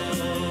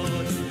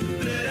Lord,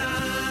 that I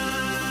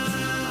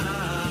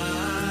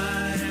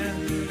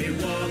may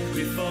walk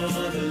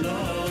before the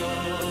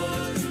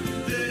Lord,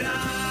 that I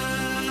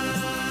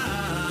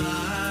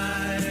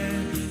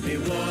may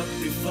walk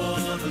before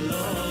the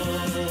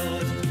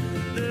Lord,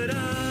 that I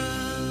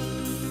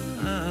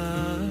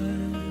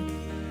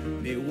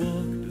may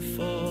walk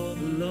before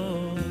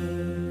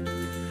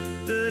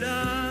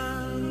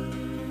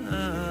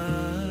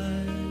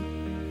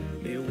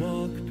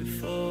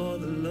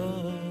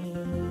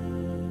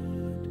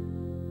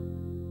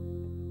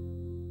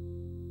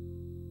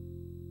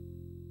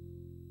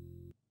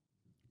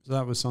So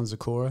that was Sons of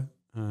Korah.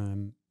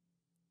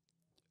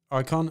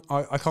 I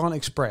can't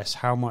express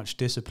how much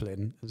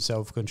discipline and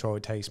self-control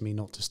it takes me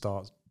not to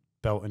start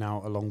belting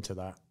out along to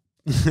that.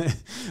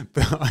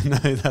 But I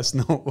know that's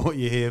not what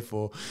you're here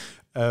for.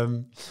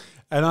 And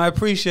I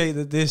appreciate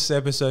that this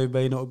episode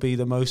may not be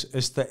the most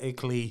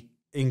aesthetically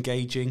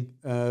engaging,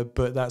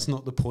 but that's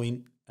not the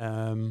point.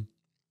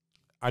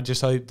 I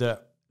just hope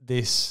that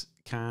this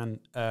can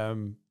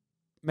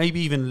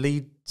maybe even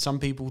lead some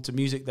people to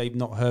music they've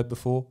not heard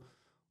before,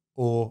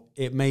 or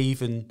it may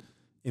even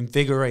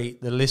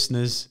invigorate the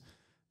listeners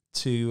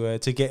to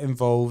get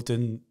involved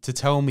and to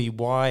tell me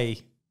why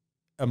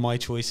are my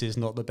choices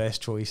not the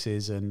best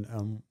choices,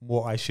 and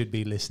what I should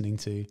be listening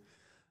to.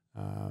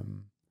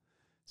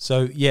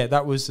 So yeah,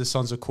 that was the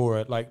Sons of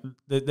Korah. Like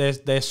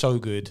they're so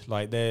good.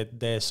 Like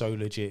they're so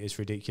legit. It's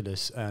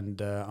ridiculous,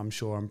 and I'm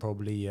sure I'm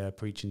probably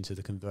preaching to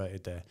the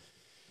converted there.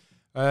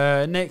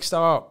 Next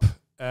up,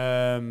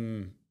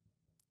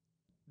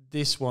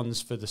 this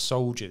one's for the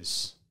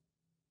Soldiers.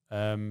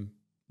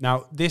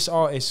 Now this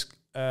artist,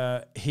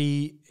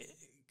 he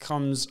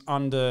comes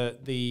under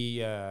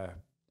the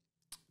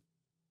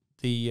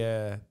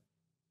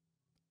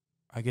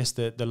I guess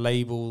the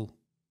label,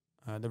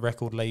 the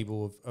record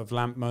label of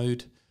Lamp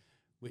Mode,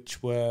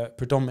 which were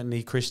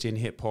predominantly Christian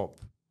hip hop.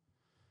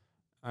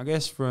 I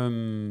guess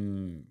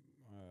from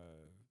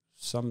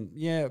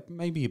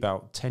maybe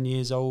about 10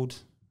 years old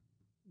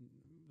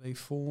they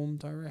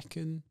formed, I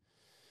reckon.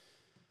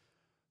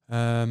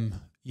 A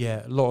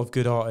lot of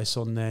good artists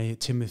on there.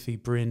 Timothy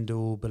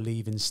Brindle,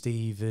 Believe in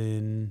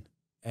Stephen,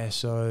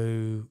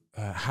 S.O.,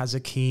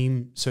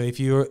 Hazakim. So if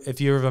you're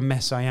of a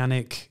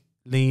messianic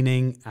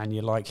leaning and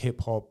you like hip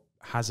hop,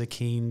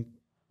 Hazakim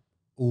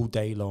all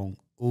day long.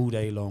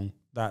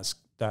 That's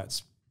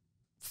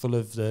full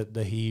of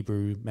the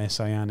Hebrew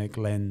messianic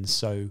lens.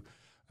 So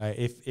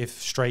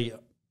if straight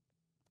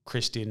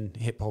Christian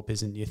hip hop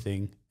isn't your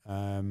thing,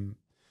 then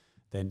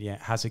yeah,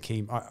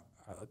 Hazakim.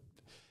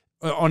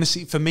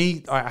 Honestly, for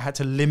me, I had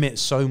to limit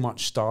so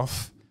much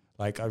stuff.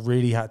 Like I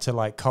really had to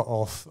like cut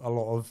off a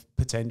lot of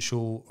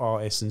potential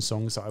artists and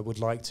songs that I would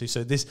like to.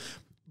 So this,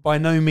 by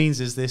no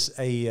means is this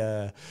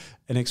an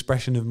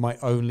expression of my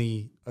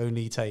only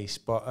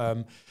taste.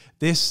 But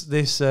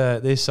this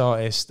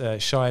artist,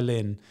 Shai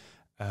Lin,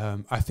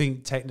 I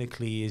think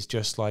technically is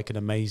just like an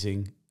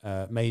amazing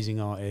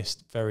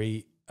artist.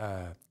 Very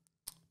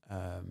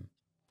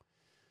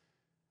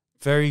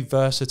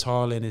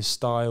versatile in his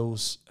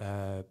styles.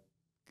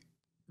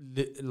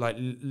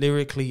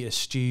 Lyrically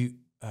astute,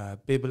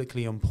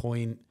 biblically on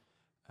point,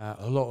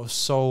 a lot of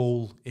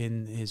soul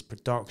in his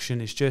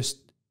production. It's just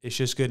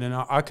good, and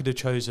I could have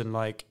chosen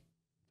like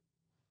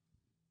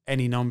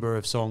any number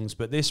of songs,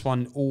 but this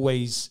one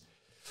always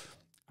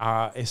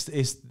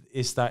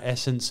it's that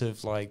essence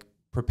of like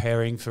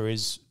preparing for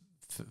his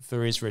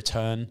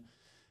return,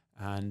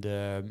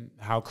 and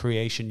how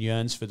creation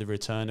yearns for the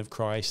return of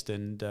Christ,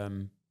 and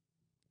I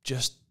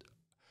just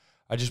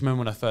remember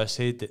when I first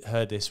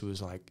heard this,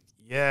 was like,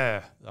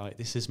 yeah, like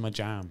this is my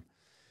jam.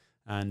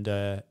 And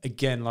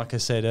again, like I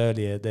said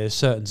earlier, there's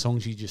certain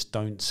songs you just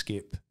don't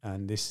skip,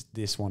 and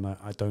this one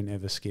I don't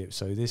ever skip.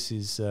 So this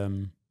is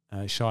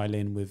Shai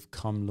Lin with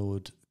 "Come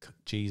Lord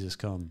Jesus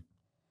Come."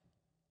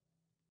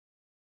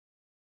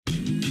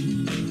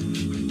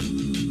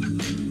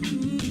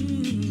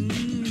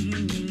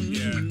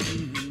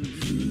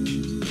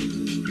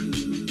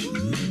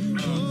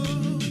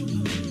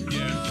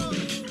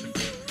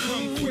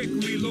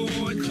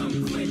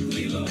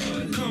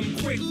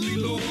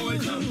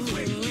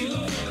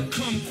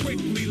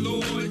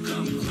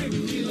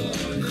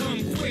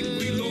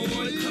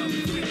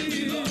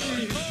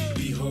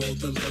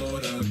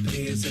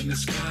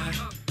 Sky,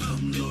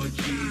 come Lord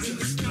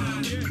Jesus,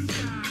 come.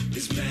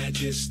 His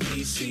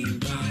majesty seen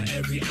by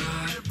every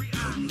eye.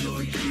 Come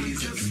Lord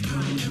Jesus,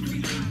 come.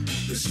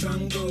 The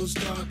sun goes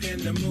dark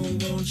and the moon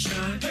won't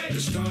shine. The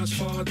stars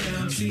fall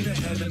down, see the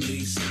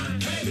heavenly sign.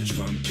 The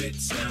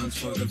trumpet sounds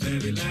for the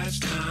very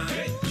last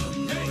time.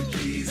 Come Lord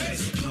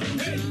Jesus, come.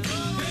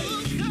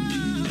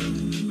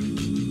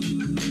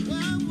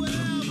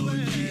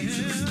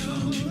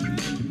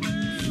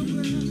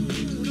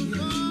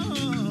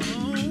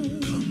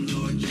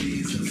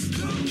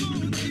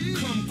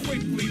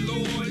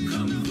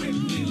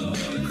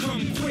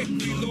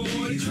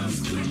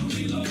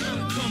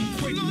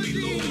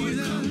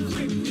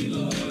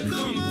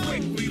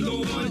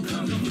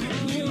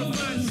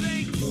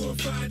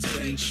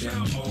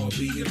 Shall all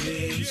be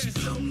amazed.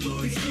 Come,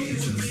 Lord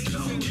Jesus,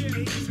 come.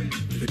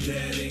 The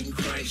dead in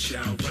Christ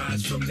shall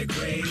rise from the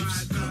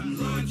graves. Come,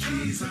 Lord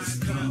Jesus,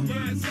 come.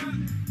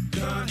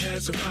 God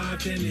has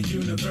arrived and the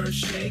universe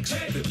shakes.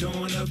 The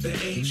dawn of the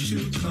age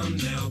to come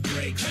now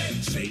breaks.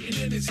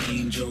 Satan and his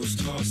angels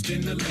tossed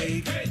in the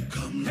lake.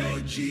 Come,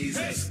 Lord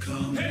Jesus,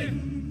 come.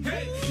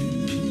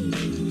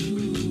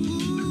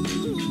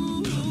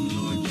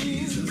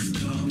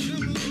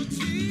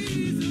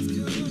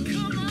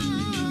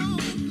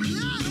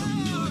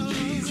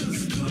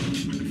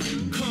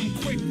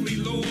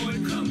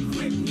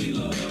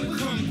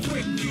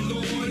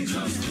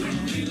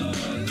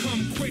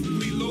 Come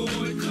quickly, Lord.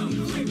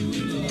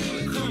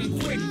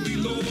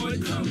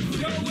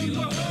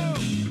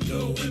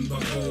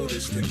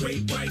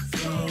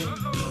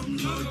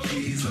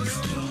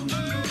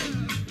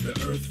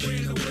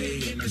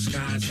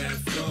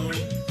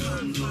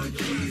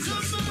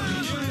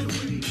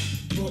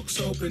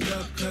 books open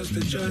up, cause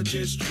the judge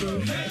is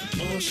true.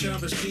 All shall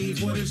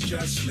receive what is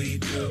justly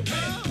due.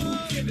 Who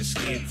can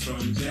escape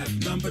from death?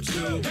 Number 2.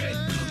 Come,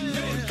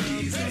 Lord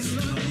Jesus,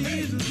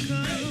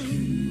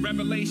 come.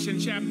 Revelation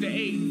chapter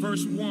 8,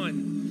 verse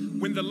 1.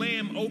 When the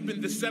Lamb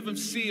opened the 7th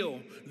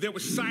seal, there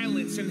was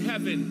silence in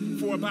heaven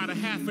for about a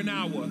half an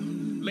hour.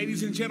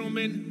 Ladies and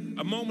gentlemen,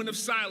 a moment of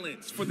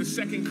silence for the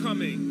second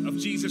coming of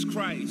Jesus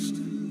Christ.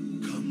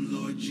 Come,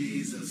 Lord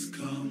Jesus,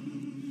 come.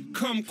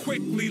 Come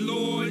quickly,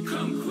 Lord.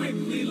 Come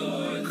quickly,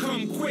 Lord.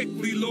 Come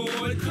quickly,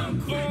 Lord. Come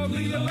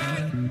quickly,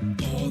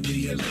 Lord. All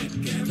the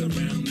elect gather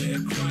round their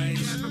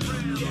Christ.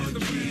 Come,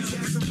 Lord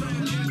Jesus,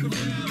 come.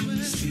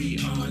 See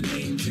our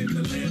names in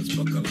the Lamb's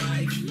Book of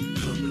Life.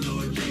 Come,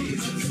 Lord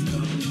Jesus,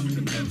 come.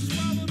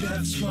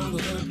 Death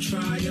swallowed up,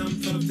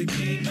 triumph of the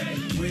King.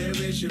 Where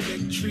is your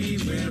victory?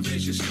 Where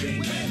is your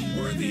sting?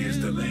 Worthy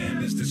is the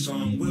Lamb, is the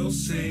song we'll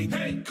sing.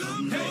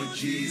 Come, Lord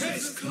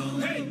Jesus,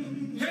 come. Come, Lord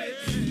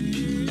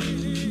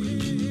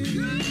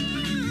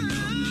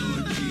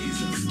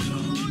Jesus, come.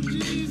 Come,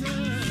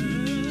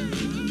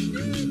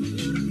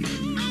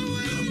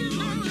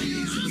 Lord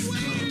Jesus,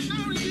 come.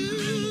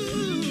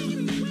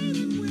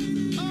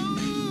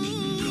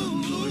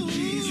 Come, Lord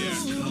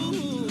Jesus,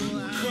 come.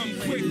 Come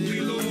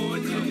quickly,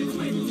 Lord. Come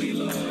quickly,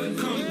 Lord.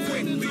 Come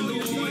quickly,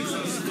 Lord.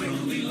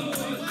 Quickly,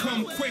 Lord.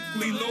 Come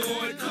quickly,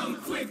 Lord. Come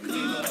quickly,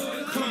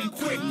 Lord. Come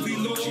quickly,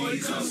 Lord.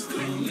 Jesus,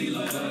 quickly,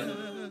 Lord.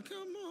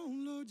 Come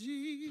on, Lord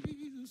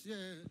Jesus, yeah.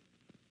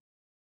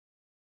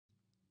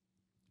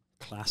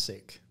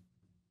 Classic.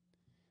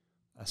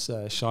 That's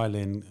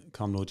Shylin,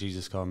 Come Lord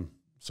Jesus Come.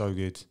 So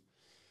good.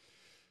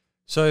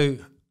 So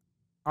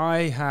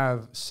I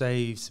have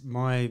saved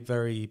my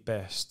very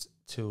best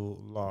till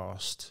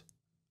last.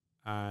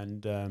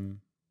 And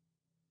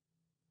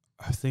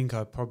I think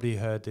I probably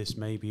heard this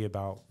maybe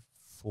about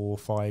 4 or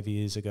 5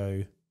 years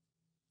ago.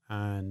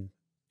 And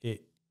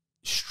it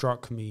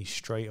struck me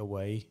straight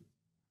away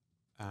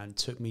and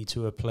took me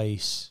to a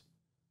place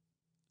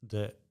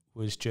that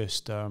was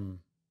just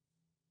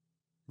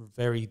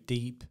very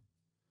deep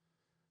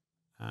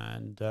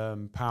and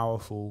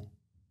powerful.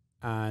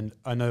 And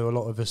I know a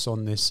lot of us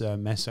on this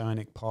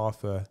messianic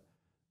path are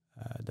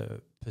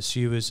the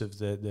pursuers of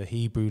the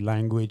Hebrew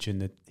language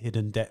and the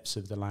hidden depths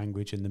of the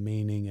language and the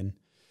meaning, and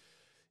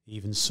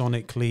even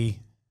sonically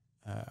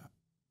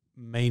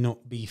may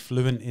not be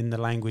fluent in the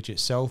language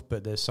itself,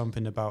 but there's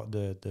something about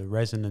the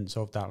resonance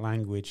of that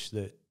language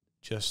that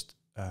just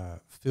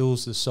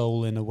fills the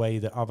soul in a way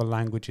that other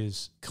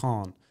languages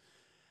can't.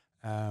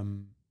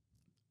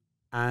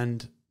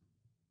 And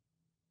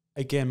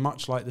again,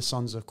 much like the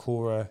sons of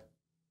Korah,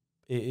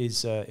 it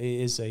is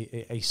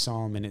a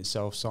psalm in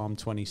itself, Psalm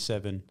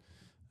 27,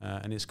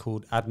 and it's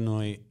called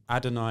Adonai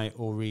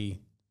Ori.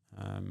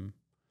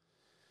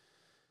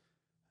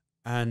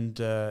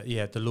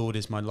 The Lord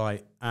is my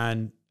light.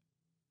 And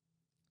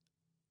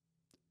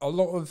a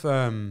lot of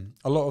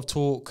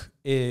talk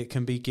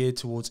can be geared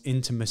towards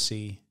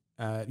intimacy.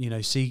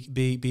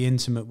 Be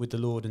intimate with the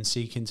Lord and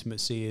seek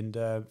intimacy. And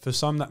for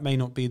some, that may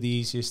not be the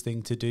easiest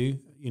thing to do.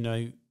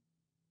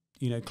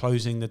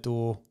 Closing the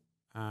door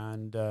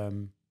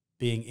and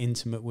being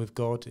intimate with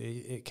God.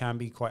 It can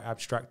be quite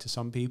abstract to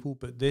some people,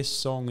 but this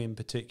song in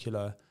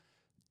particular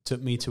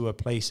took me to a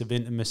place of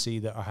intimacy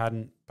that I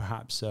hadn't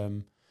perhaps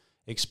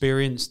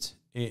experienced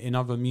in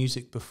other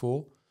music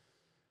before.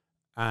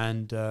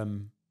 And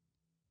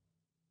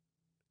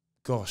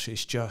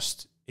it's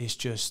just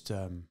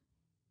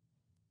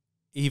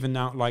even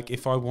now, like,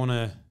 if I want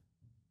to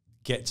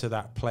get to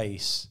that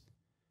place,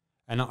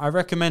 and I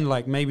recommend,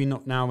 like, maybe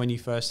not now when you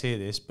first hear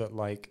this, but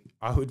like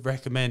I would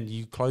recommend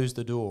you close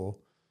the door,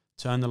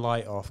 turn the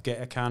light off, get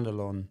a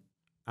candle on,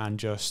 and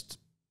just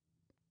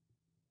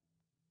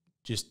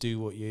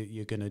do what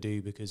you're gonna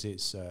do, because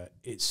it's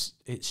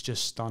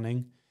just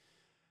stunning.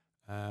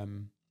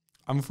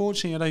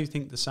 Unfortunately, I don't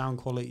think the sound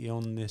quality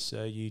on this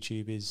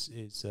YouTube is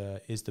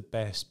the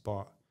best,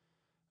 but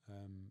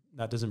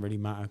that doesn't really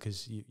matter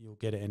because you'll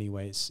get it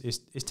anyway.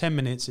 It's 10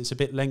 minutes. It's a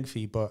bit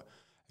lengthy, but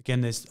again,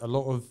 there's a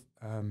lot of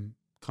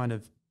kind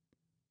of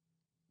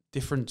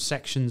different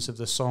sections of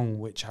the song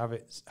which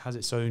has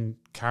its own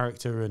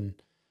character, and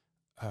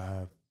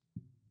I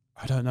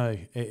don't know.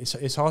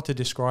 It's hard to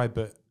describe,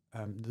 but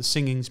the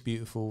singing's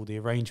beautiful, the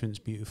arrangement's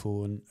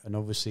beautiful, and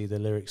obviously the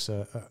lyrics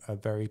are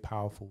very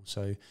powerful.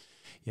 So,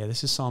 yeah,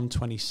 this is Psalm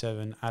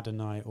 27,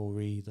 Adonai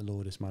Ori, the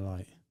Lord is my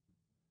light.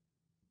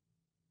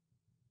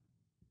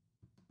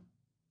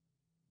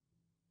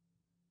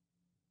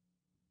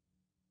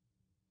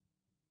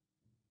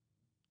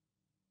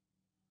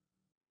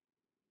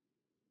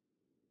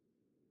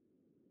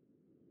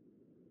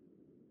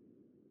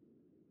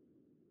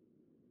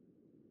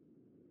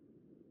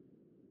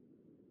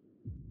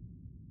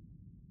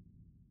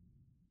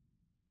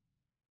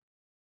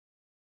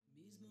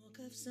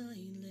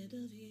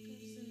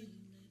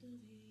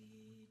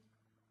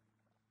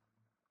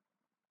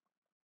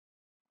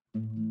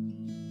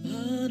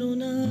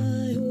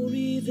 Adonai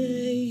Ori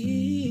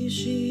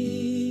Veishi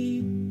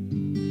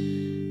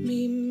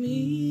Mimi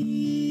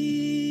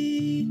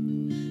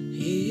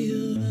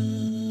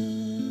Hira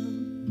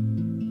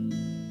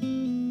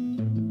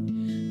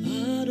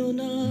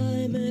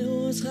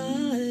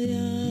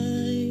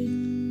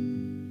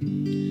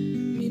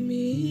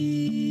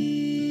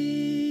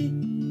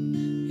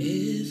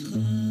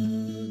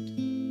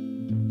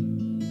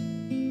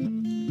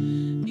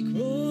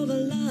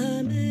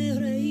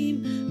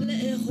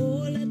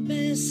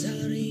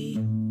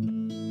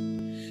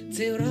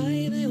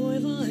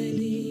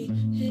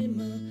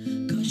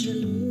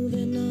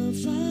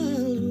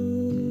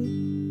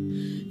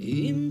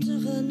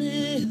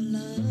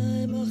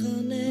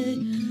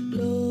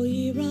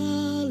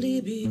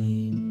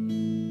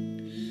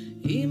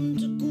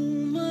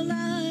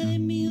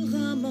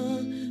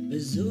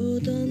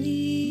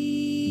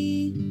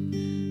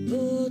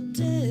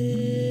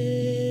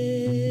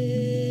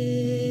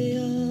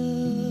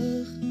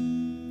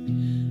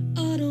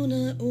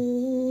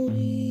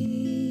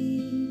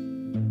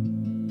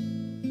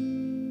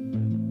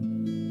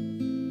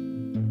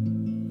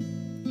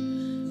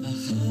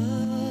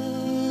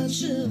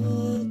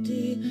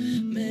שאותי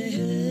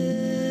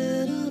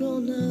מהר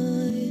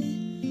ארוני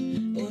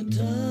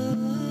אותה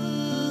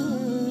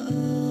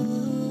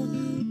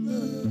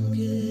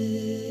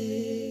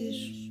אבקש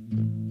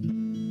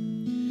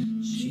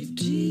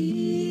שבתי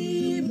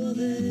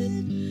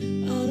בבית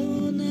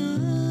ארוני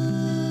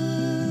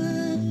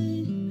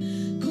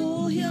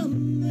כל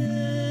ימי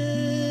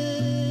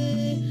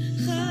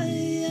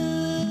חיי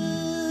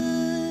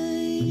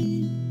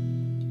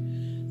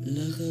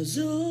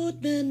לחזות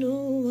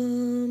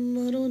בנועם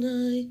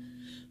ארוני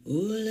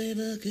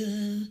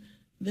ולבקר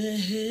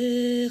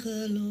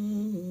בהיכלו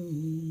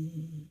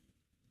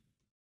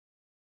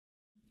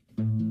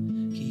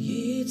כי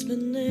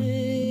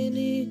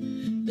יצפנני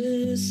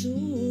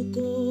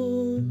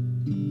בסוכו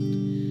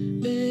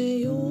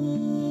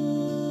ביום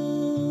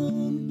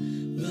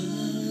רע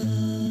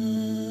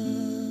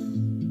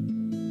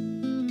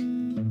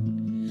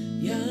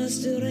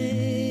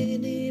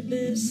יסתרני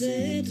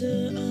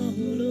בסתר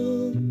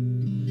אהלו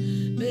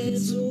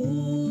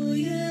בזוי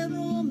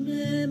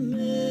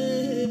ירוממני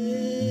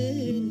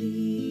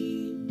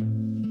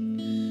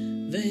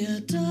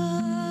ואתה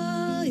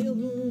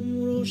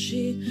ירום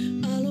ראשי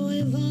על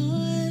אויבי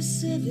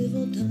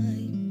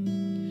סביבותי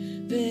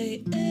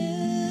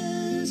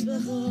ואעז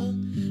בך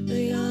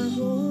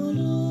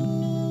ויהונו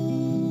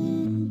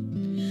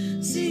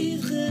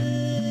זבחי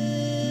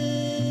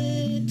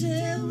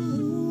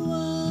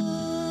תרועה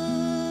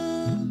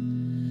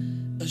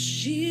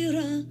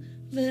אשירה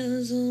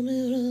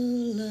ואזמרה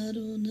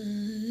לאדוני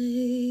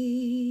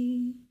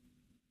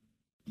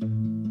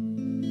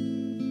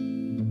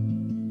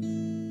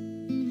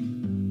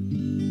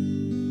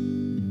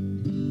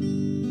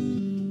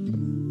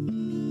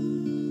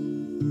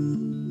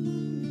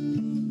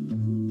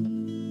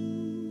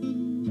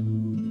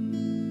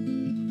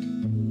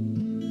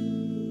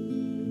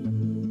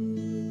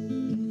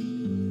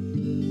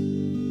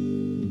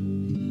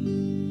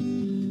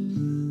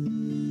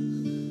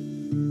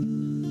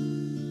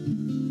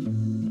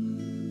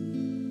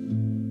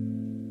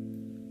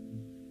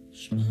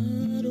שמע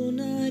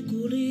אדוני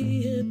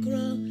קולי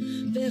אקרא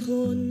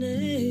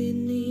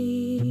וחונני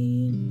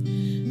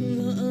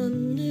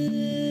וענני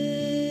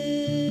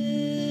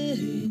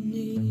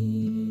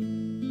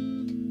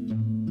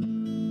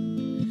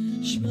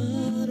שמע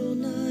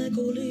אדוני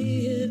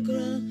קולי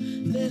אקרא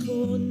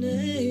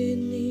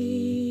וחונני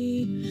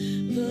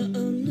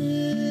וענני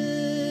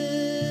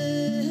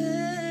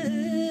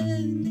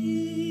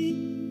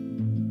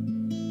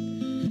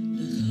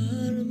לך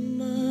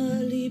רמה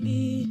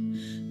ליבי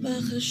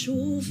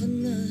בחשוף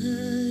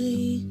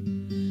עיניי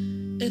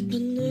את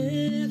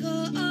פניך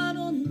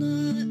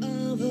אדוני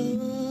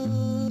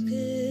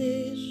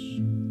אבקש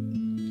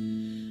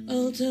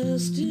אל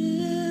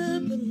תסתיר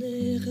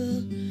פניך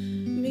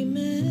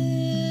ממני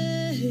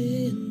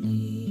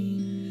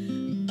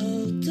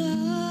אל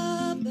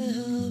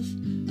תעבב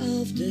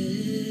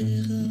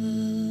עבדך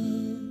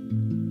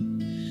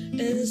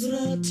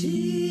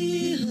עזרתי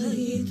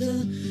היית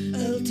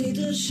אל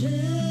תתעשני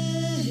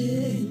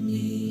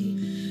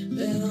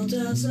ואל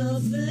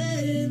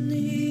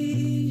תעזבני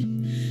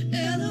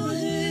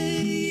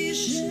אלוהי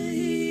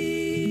שלי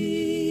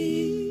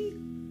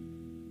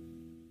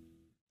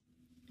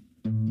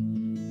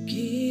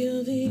כי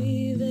אבי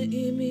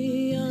ואמי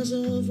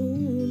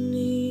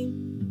עזבוני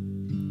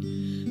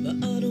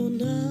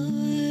ואדוני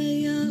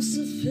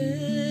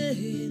יאספני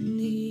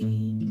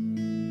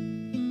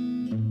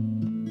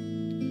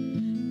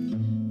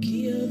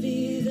כי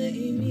אבי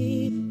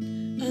ואמי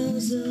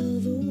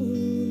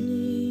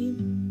עזבוני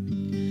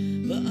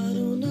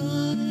ואדוני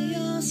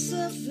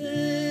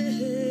יאספני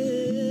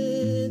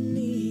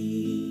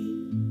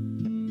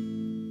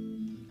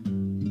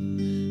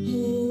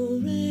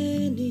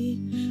הורני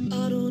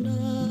אדוני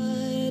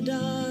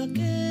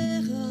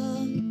דרכך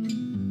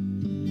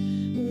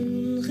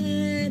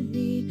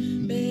ונחני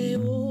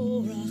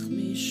באורח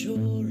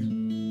מישור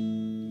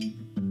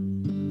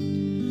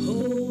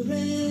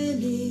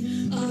הורני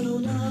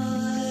אדוני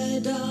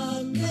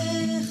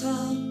דרכך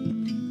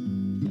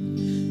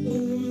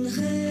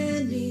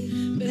ונחני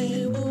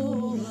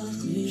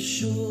באורח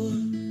מישור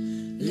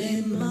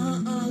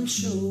למען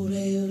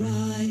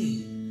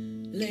שוררי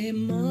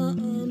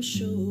למען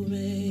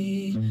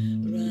שוררי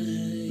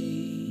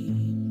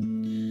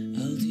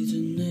אל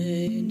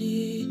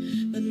תתנני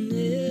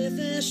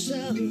בנפש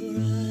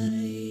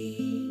שערי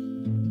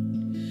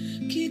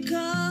כי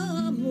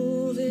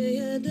קמו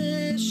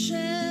בידי שכם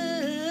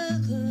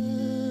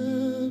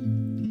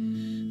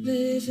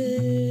ויפח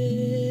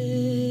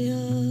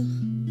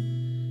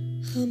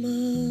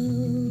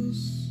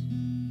חמאס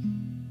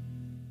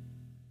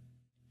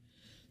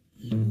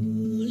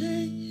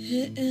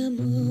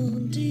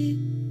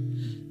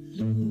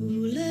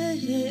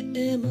לולי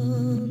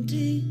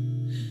האמנתי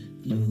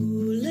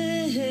לולי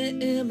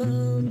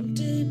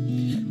האמנתי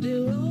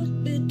לראות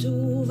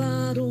בטוב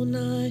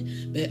אדוני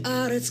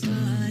בארץ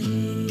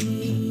קיים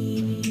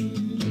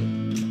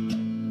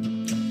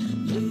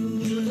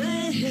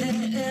לולי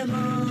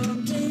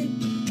האמנתי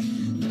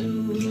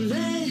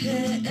לולי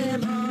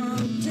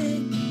האמנתי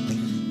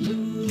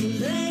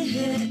לולי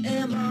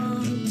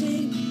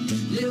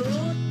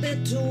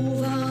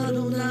בטוב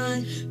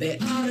אדוני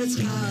בארץ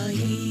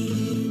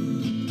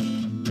חיים.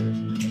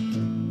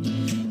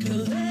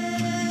 קרא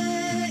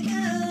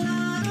אל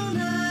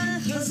אדוני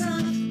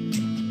חזק,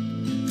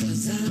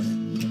 חזק.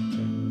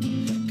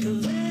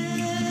 קרא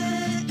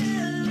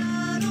אל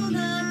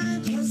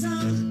אדוני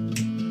חזק,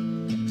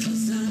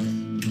 חזק.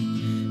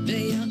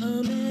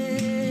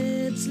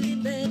 ויאמץ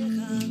ליבך,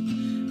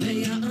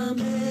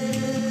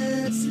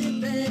 ויאמץ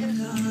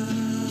ליבך.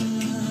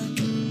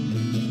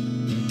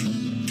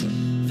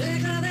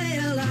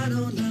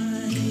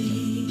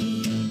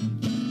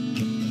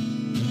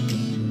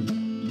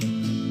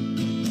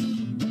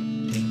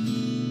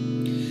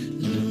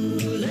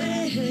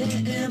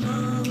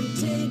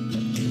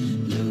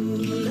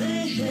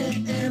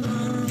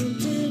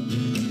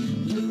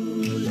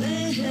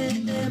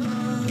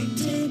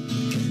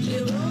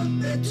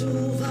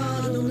 בטוב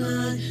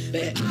אדוני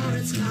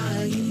בארץ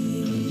חיים.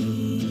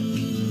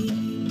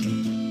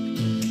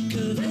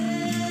 קרא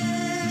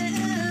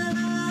אל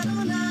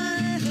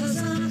אדוני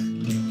חזק,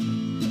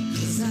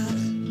 חזק.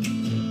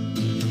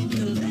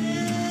 קרא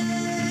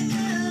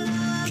אל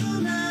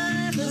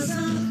אדוני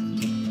חזק,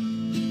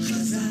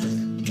 חזק.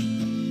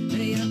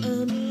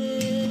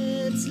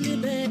 ויאמץ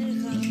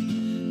ליבך,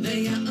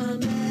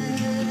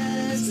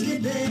 ויאמץ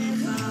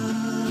ליבך.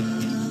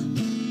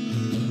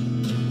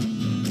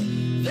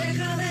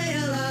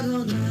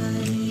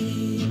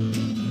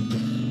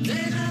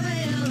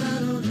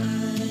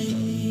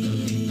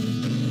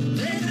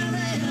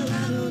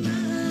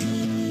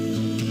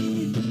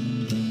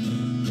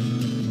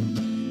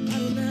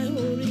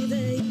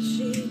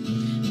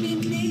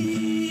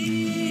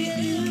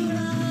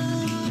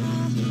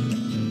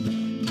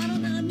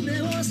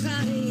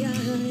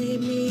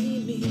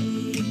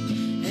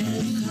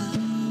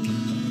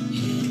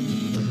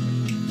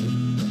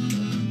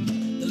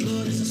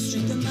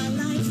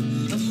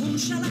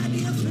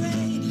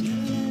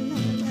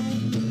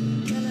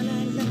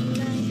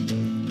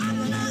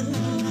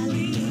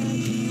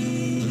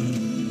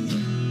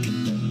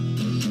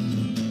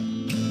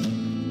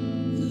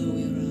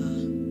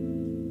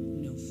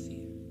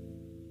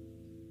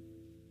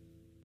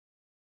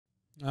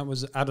 That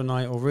was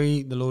Adonai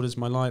Ori, The Lord is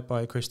My Light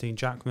by Christine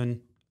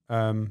Jackman.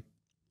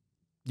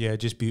 Yeah,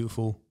 just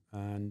beautiful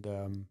and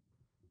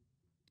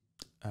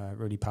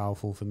really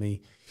powerful for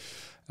me.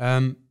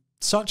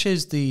 Such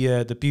is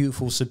the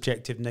beautiful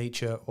subjective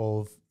nature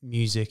of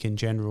music in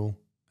general.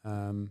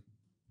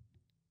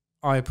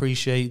 I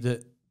appreciate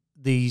that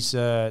these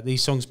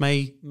songs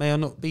may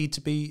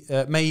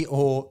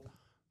or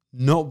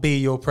not be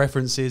your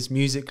preferences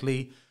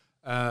musically,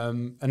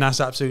 and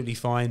that's absolutely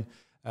fine.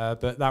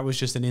 But that was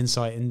just an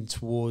insight in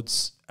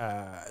towards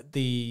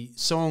the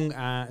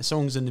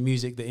songs and the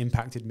music that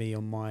impacted me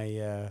on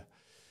my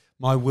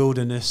my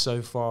wilderness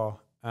so far.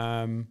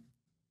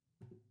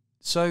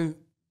 So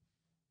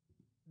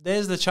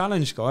there's the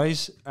challenge,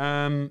 guys.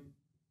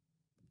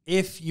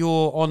 If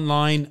you're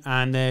online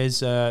and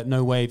there's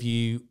no way of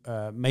you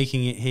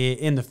making it here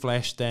in the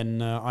flesh,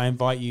 then I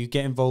invite you,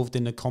 get involved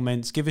in the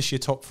comments. Give us your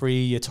top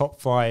 3, your top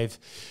 5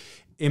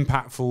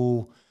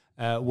 impactful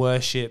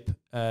worship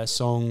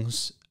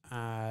songs,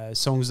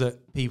 songs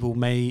that people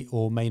may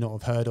or may not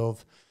have heard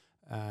of.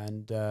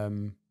 And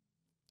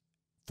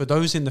for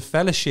those in the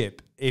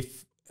fellowship,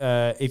 if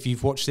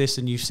you've watched this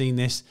and you've seen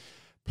this,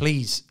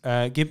 please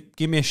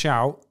give me a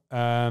shout.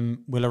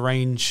 We'll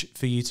arrange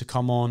for you to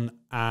come on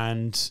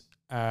and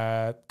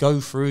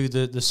go through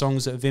the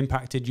songs that have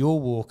impacted your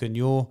walk and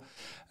your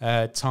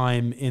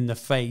time in the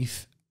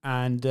faith,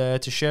 and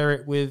to share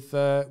it with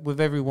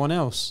everyone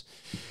else.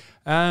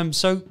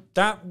 So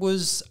that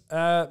was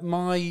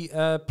my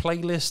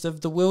playlist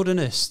of the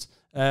wilderness.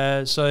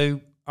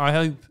 So I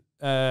hope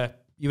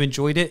you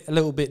enjoyed it. A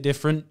little bit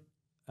different,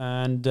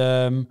 and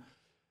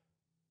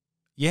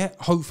yeah,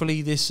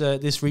 hopefully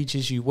this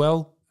reaches you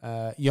well.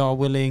 Yah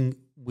willing,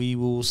 we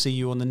will see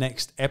you on the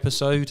next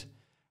episode.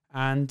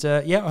 And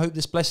yeah, I hope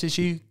this blesses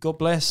you. God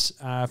bless.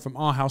 From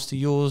our house to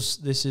yours,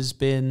 this has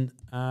been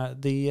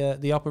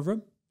the Upper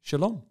Room.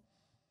 Shalom.